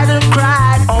cried and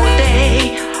cried all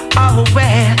day. Oh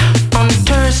well. On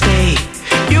Thursday,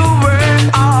 you were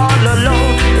all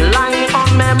alone, lying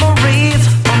on memories.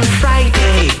 On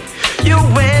Friday, you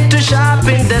went to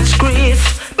shopping. That's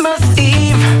Christmas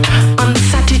Eve. On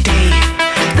Saturday,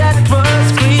 that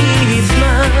was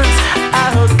Christmas.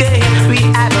 Okay, we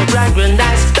had a grand, grand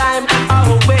nice time.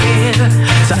 Oh well.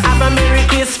 So have a Merry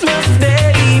Christmas,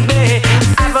 baby.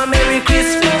 Have a Merry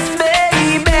Christmas,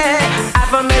 baby.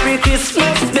 Have a Merry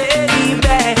Christmas, baby.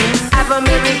 Have a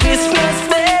Merry Christmas,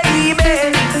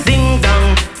 baby. Ding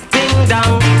dong,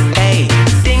 hey.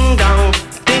 Ding dong,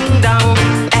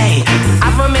 hey.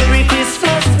 Have a Merry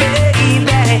Christmas,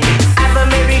 baby. Have a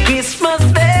Merry Christmas,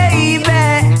 baby.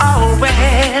 Oh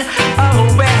well,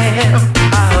 oh well,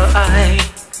 oh I.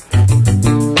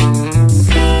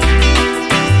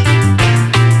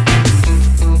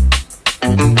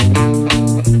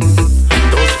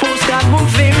 Those postcards were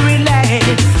very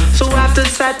late, so I after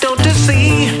sat down to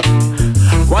see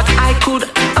what I could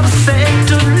have said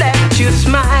to let you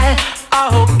smile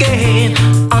again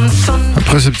on Sunday.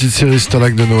 Après ces petites séries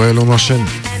Stalag de Noël, on enchaîne.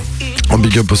 En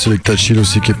big up au Selecta Chill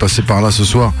aussi qui est passé par là ce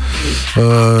soir.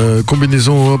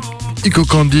 Combinaison Ico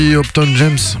Candy, Upton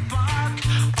James.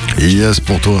 Yes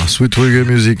pour toi, Sweet Reggae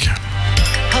Music.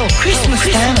 Oh, Christmas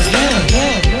time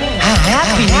again.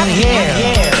 Happy New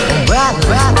Year. Rock,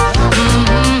 rock.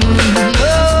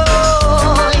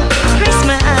 Oh,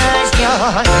 Christmas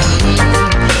joy.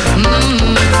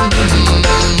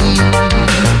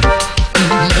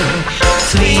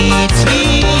 Sweet,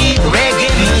 sweet reggae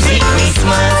music,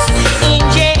 Christmas in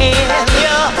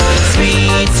jail.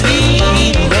 Sweet,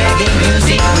 sweet reggae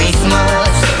music,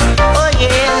 Christmas. Oh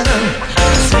yeah.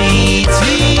 Sweet,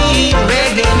 sweet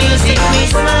reggae music,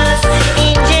 Christmas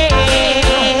in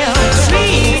jail.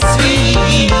 Sweet,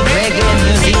 sweet reggae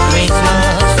music,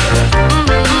 Christmas.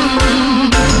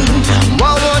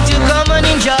 Why won't you come and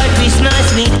enjoy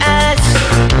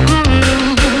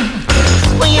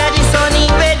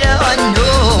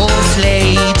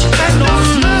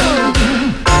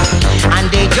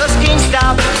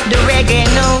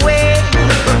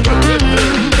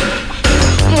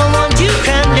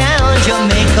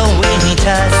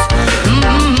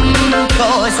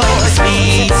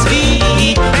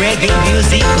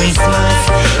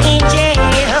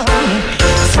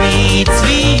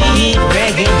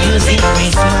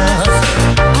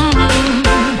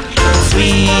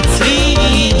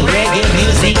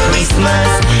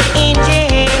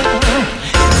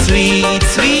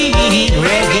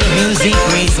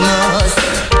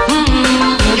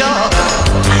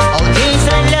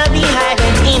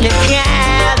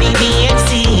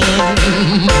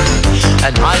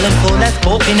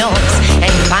nuts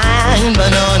and fine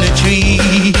banana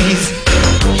trees.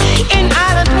 In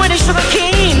Ireland where the sugar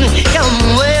cane come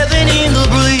weaving in the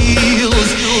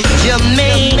breeze.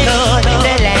 Jamaica,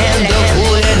 the land of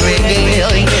cool and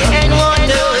reggae. And what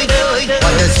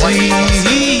a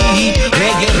sweet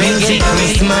reggae music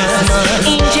Christmas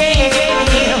in jail.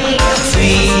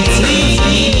 Sweet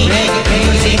reggae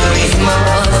music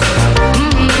Christmas.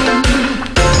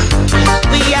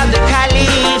 We have the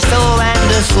calypso and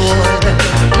the soul.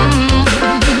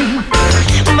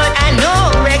 But I know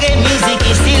reggae music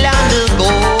is still on the go.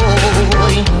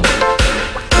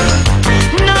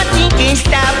 Nothing can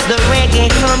stop the reggae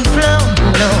from flow,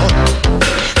 no.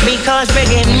 Because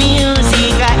reggae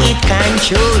music got it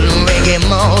control reggae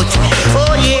mouth.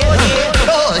 Oh yeah,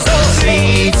 oh so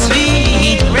sweet,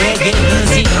 sweet reggae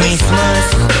music Christmas.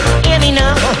 Hear me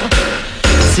now.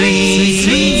 Sweet,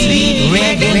 sweet, sweet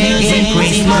reggae music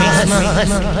Christmas.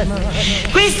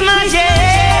 Christmas,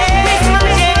 yeah, Christmas,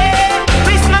 yeah,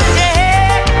 Christmas,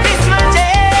 yeah, Christmas,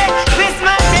 yeah,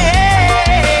 Christmas, yeah.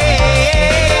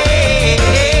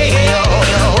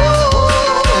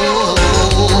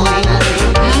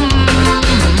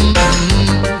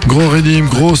 Gros rythme,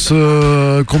 grosse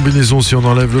combinaison si on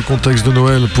enlève le contexte de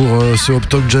Noël pour ce Hop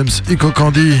Top James Eco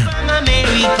Candy.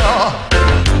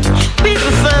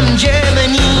 People from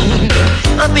Germany,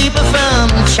 people from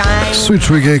China, Sweet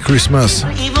Reggae Christmas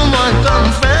even one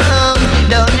come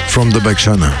from the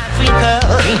Baction. Africa,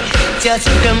 just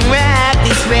to come rock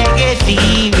this reggae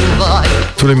fever.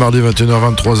 Tous les mardis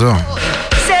 21h-23h.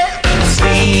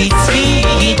 Sweet,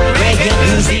 sweet reggae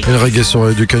music. Et le reggae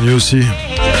sur du Canu aussi.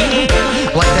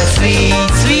 What a sweet,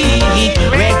 sweet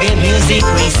reggae music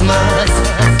Christmas.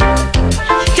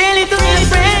 Tell it to my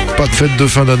friend. Pas de fête de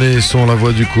fin d'année sans la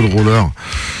voix du Cool Roller.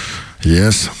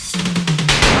 Yes.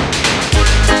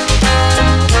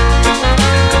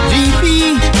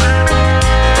 GP.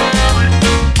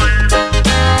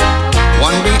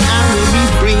 One day I will be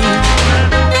free.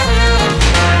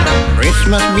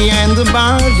 Christmas behind the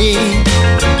bars, yeah.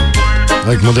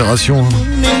 Avec modération.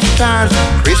 Moon and stars,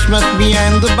 Christmas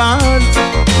behind the bars.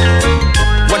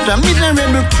 What a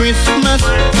miserable Christmas.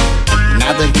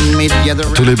 Now that he made the other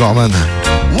Tous les barman.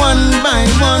 one by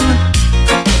one,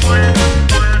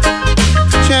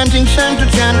 chanting Santa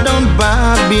chant down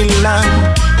Babylon.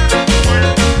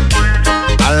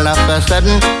 All of a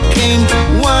sudden came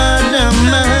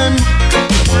Waterman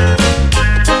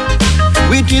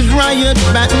with his riot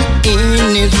baton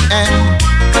in his hand.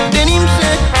 Then him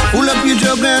said, pull up your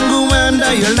jug and go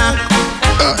under your lock.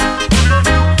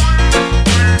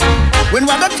 When we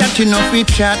got chatting up, we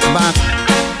chat back.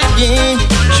 Yeah.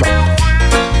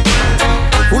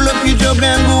 Pull up your jug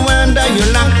and go under your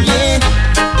lock, yeah.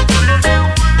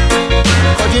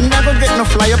 Cause you never get no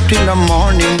fly up till the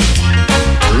morning.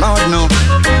 Lord no.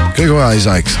 Grégoire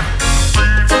Isaacs.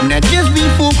 Now just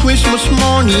before Christmas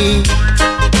morning,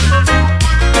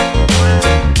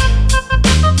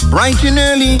 bright and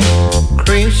early,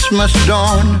 Christmas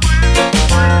dawn,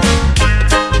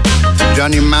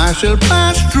 Johnny Marshall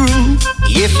passed through,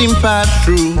 yes him passed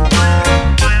through.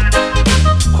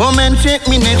 Come and take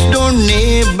me next door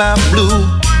neighbor blue.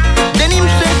 Then him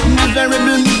said,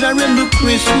 miserable, miserable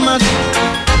Christmas.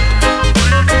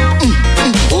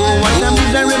 Oh, what a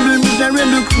miserable,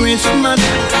 miserable Christmas.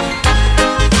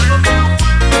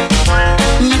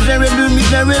 Miserable,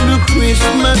 miserable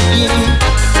Christmas, yeah.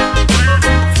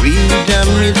 Freedom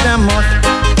is a must.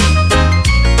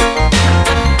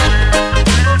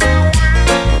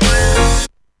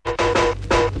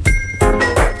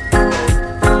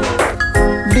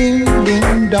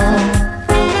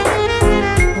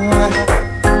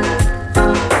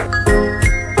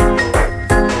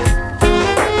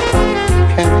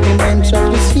 Compliments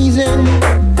of the season,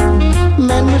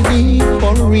 man was here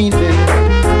for a reason,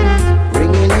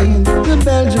 ringing in the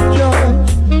bells of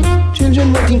joy,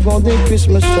 children waiting for their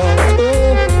Christmas toys.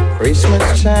 Oh,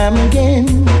 Christmas time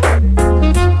again,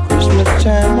 Christmas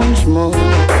time once more.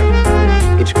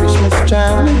 It's Christmas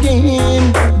time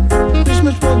again,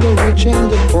 Christmas for the rich and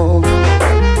the poor.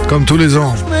 Comme tous les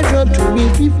ans. Pleasure 2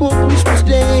 weeks before Christmas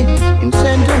Day, in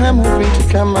Santa I'm hoping to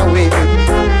come my way.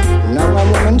 Now I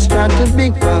won't start a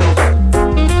big fuss,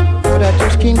 but I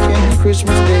just can't get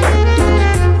Christmas Day.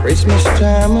 It's Christmas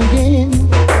time again,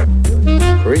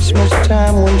 Christmas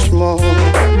time once more.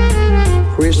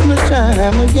 Christmas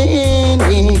time again,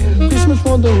 yeah. Christmas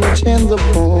for the rich and the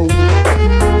poor.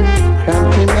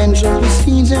 Compliments of the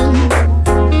season,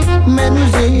 man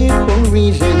was here for a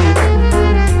reason.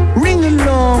 Ring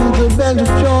along the bell of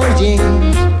joy, yeah,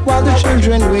 while the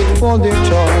children wait for their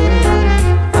toy.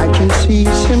 I can see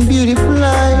some beautiful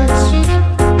lights.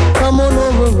 Come on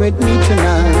over with me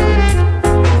tonight.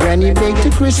 Granny baked a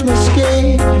Christmas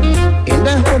cake, and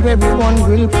I hope everyone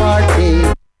will partake.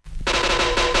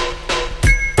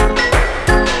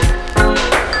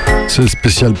 C'est le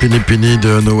spécial Pini Pini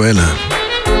de Noël.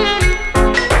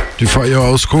 Du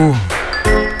Firehouse Crew.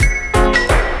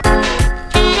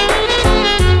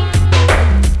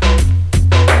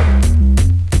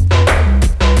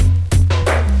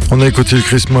 On a écouté le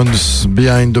Christmas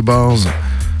Behind the Bars.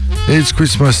 It's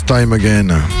Christmas Time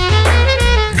Again.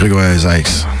 Grégoire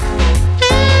Isaacs.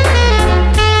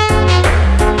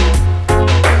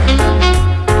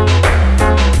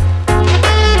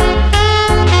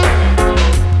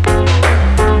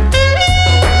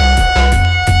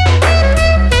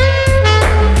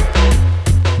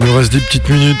 Il nous reste 10 petites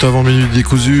minutes avant Minute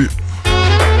Décousu.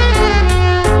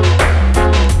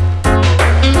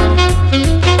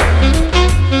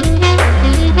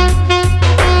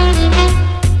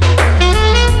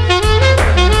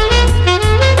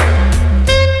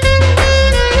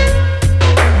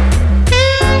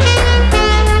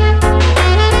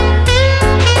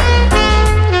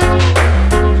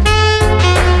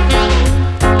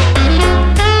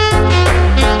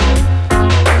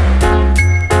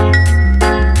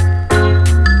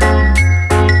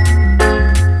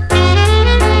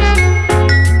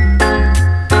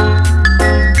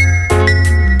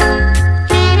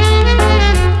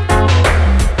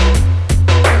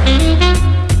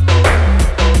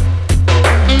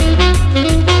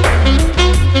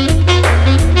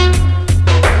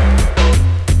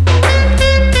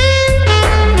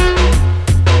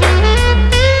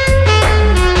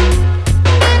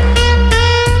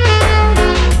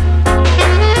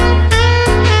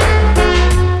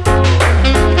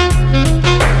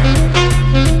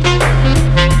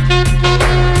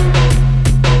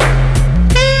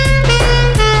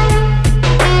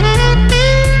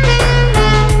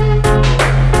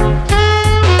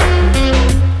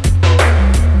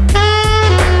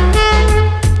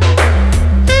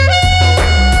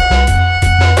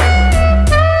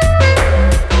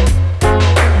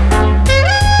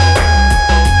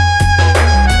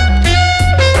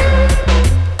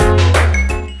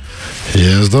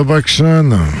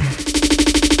 Action.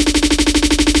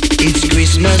 It's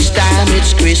Christmas time,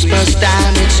 it's Christmas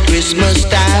time, it's Christmas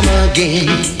time again.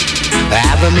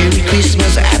 Have a Merry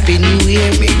Christmas, a Happy New Year,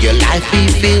 may your life be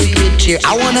filled with cheer.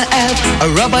 I wanna have a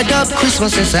rubber-dub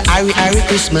Christmas, it's a Irie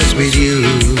Christmas with you.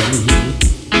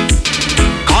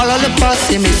 Call all the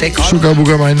posse, me say call Sugar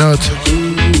Booga My Nut,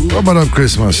 rubber-dub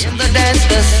Christmas. In the dance,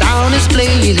 the sound is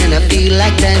playing and I feel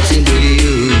like dancing with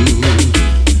you.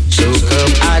 So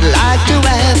come, I'd like to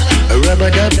have a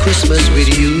rubber-dub Christmas with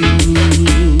you.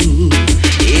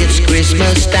 It's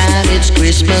Christmas time, it's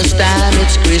Christmas time,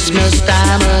 it's Christmas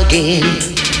time again.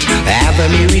 Have a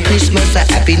Merry Christmas, a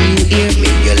Happy New Year,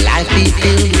 may your life be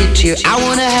filled with cheer. I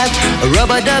wanna have a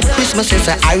rubber-dub Christmas, it's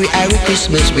a Irie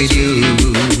Christmas with you.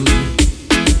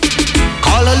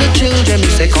 Call all the children, we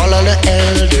say call all the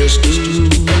elders too.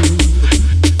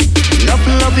 Enough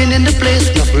loving in the place,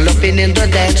 enough loving in the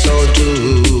dance hall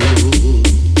too.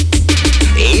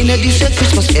 In a decent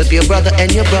Christmas, help your brother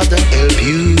and your brother help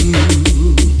you.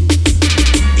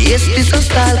 Yes, this a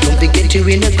style, come to get you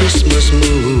in a Christmas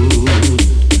mood.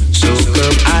 So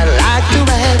come, I'd like to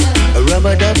have a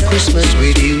rubber-dub Christmas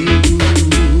with you.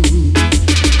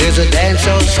 There's a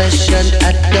dancehall session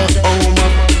at the home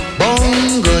of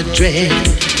Bongo Dread.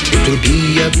 It will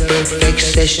be a perfect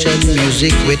session,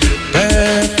 music with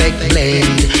perfect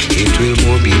blend. It will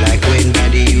more be like when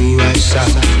Daddy Uri sang.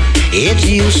 It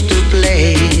used to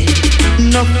play.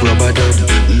 Enough rubber-dub,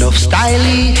 enough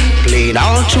styling, playing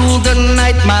all through the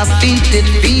night. My feet, it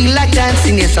feel like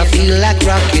dancing. Yes, I feel like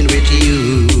rocking with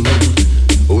you.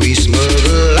 We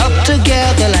smuggle up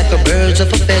together like the birds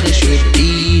of a feather should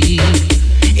be.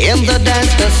 In the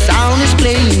dance, the sound is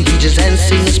playing, DJs and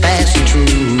singers passing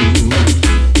through.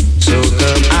 So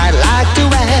come, I'd like to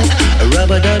have a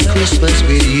rubber-dub Christmas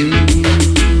with you.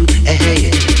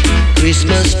 Hey,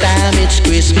 Christmas time, it's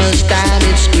Christmas time,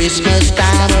 it's Christmas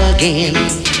time again.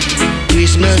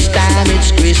 Christmas time,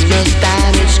 it's Christmas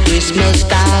time, it's Christmas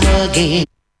time again.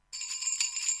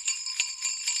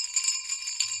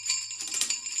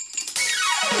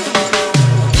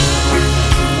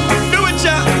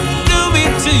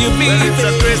 It's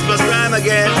a Christmas time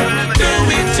again. Do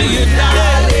it to you,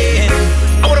 darling.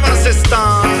 I want to sister.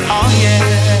 Oh yeah.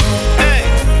 Hey,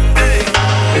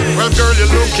 hey. Well, girl, you're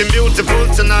looking beautiful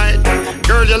tonight.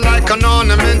 Girl, you're like an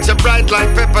ornament. You're bright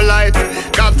like pepper light.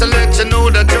 Got to let you know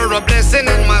that you're a blessing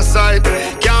in my sight.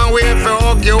 Can't wait for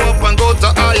hug you up and go to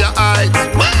higher heights.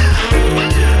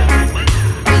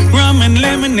 Rum and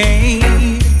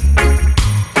lemonade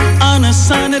on a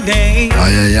sunny day.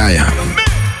 Aïe aïe aïe.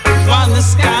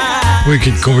 sky.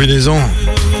 Wicked combinaison.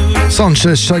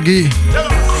 Sanchez, Shaggy.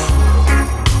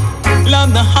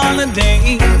 Love the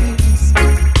holidays.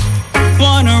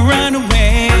 Wanna run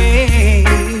away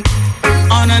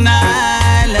on an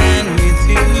island with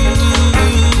you.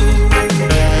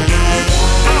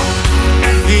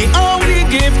 The only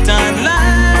gift I'd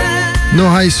like No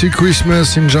I See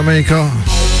Christmas in Jamaica.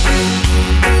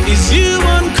 is you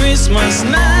on Christmas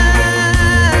night.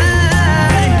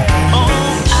 Oh,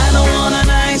 I don't want an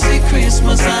icy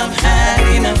Christmas, I've had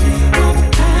enough.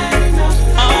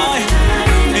 Oh,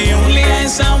 the only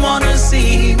ice I wanna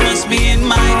see must be in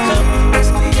my cup.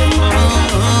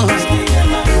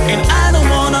 And I don't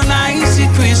want an icy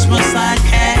Christmas, I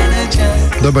can't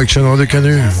adjust. Dub Action Radio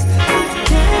Canu.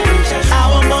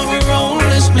 How about we roll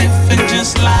a spliff and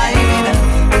just light it up?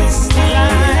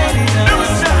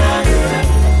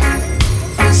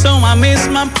 So I miss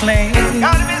my plane.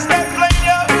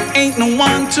 Ain't no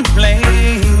one to blame.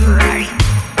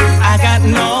 I got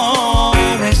no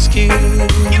excuse.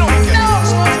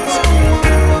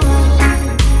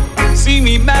 See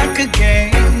me back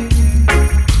again,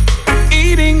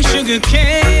 eating sugar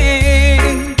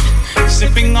cane,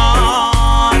 sipping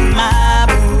on my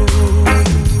booze.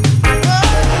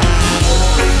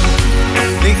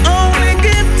 The only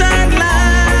gift I'd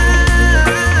like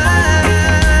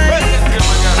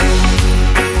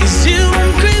is you on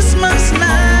Christmas night.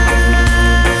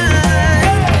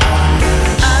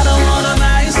 I don't want an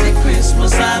icy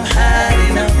Christmas, I've had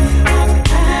enough.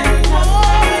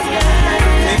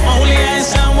 The only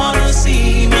ice I wanna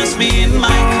see must be in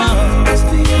my cup.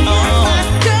 Oh,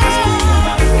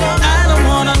 I don't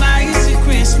want an icy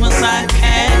Christmas, I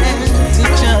can't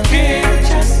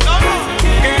adjust.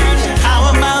 How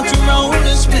about to roll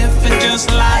a spliff and just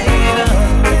light it up?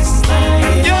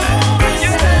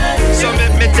 So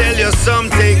let me tell you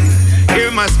something.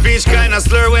 Hear my speech kinda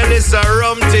slur, well it's a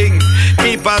rum thing.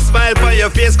 Keep a smile on your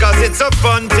face cause it's a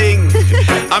fun thing.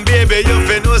 And baby you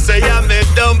fin know say I'm a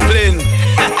dumpling.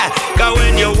 Cause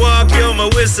when you walk you're my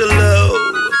whistle low.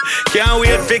 Can't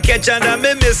wait for catch under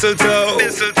me mistletoe.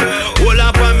 Hold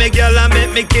up on me girl and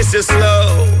make me kiss you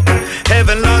slow.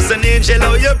 Heaven lost an angel,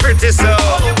 oh you're pretty so.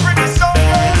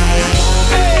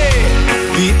 Hey,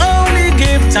 the only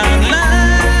gift I like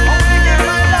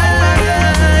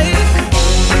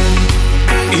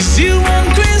is you on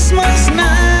Christmas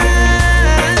night.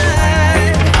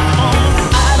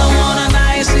 Oh, I don't want an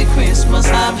icy Christmas,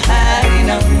 I've had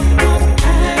enough.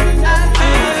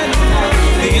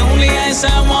 The only ice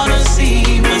I wanna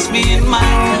see must be in my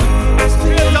cup.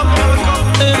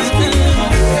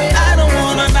 I don't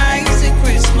want an icy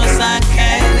Christmas, I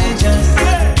can't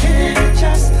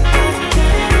adjust.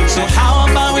 So how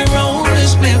about we roll a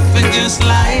spliff and just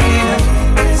light it up?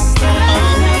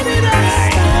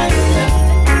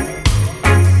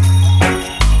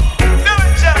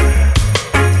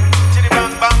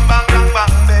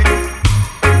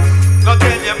 Go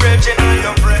tell your virgin on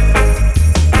your breath.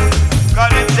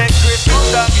 God it take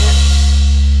Christmas again.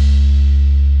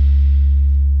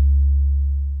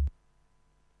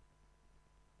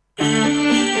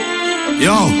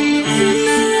 Yo,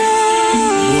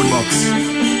 Boombox.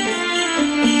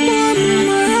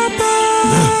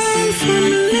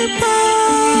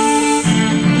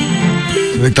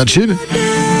 Avec ta chill.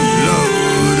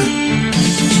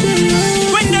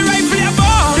 When the rifle a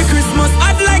ball, the Christmas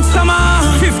hot like summer.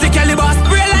 50 caliber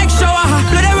spray like shower.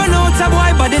 Blood they run out a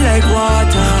boy body like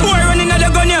water. Boy running at the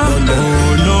gun ya.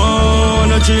 Oh no,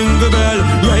 no jingle bell.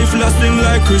 Rifle a sing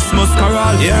like Christmas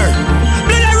carol. Yeah.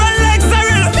 Blood they run like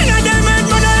Cyril. Inna them head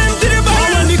man empty the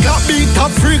barrel. When the clock beat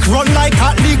top freak run like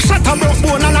hot leak. Shut a broke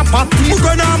bone and a pop teeth. Who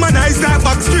gonna harmonize like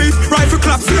back street? Rifle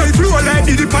clap slave flow like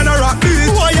did it on a rock beat.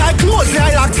 Boy I close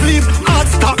I like sleep. Hard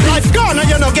stop life gone and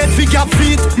you no get big up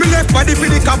feet. Me left body for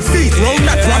the cap seat. Round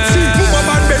that rap sheet. Move a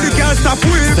man belly can't stop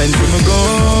with. Send for me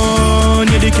gun.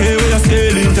 You the K with a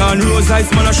scaling town. Rose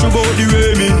ice man a show about the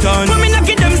Remington. When me knock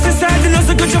it them society no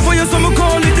secret for you so me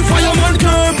call it the fireman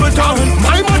Clapperton.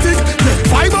 My matic,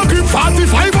 fiber grip,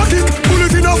 45 kick.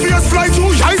 Bullet in a face, fly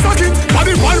through ice bucket.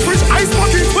 Body one fish, ice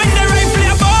bucket. When the rifle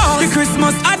a ball, the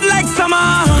Christmas hot like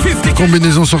summer. 50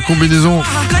 Combinaison sur combinaison.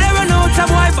 Blood they run out a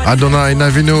boy body. Adonai,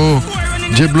 Navino,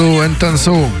 Jeblo,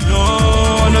 Intenso.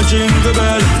 No, no jingle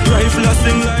bell. Rifle a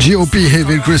sing like GOP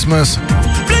Heavy Christmas.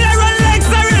 Blood they run like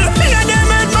Cyril. Inna them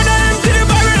head man empty the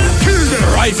barrel. kill them.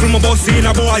 Rifle my boss in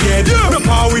a boy head. No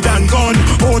power with and gun.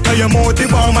 Out of your mouth, the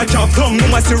bomb a chop tongue. No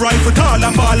must see rifle tall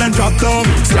and fall and drop down.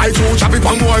 Slide through, chop it,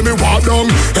 bang boy, me walk down.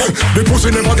 The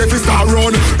pussy never get to start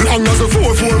run. Long as the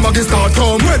 4-4 maggie start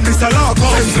come. When this a lock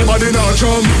up, everybody not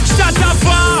jump. Shut up,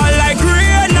 fall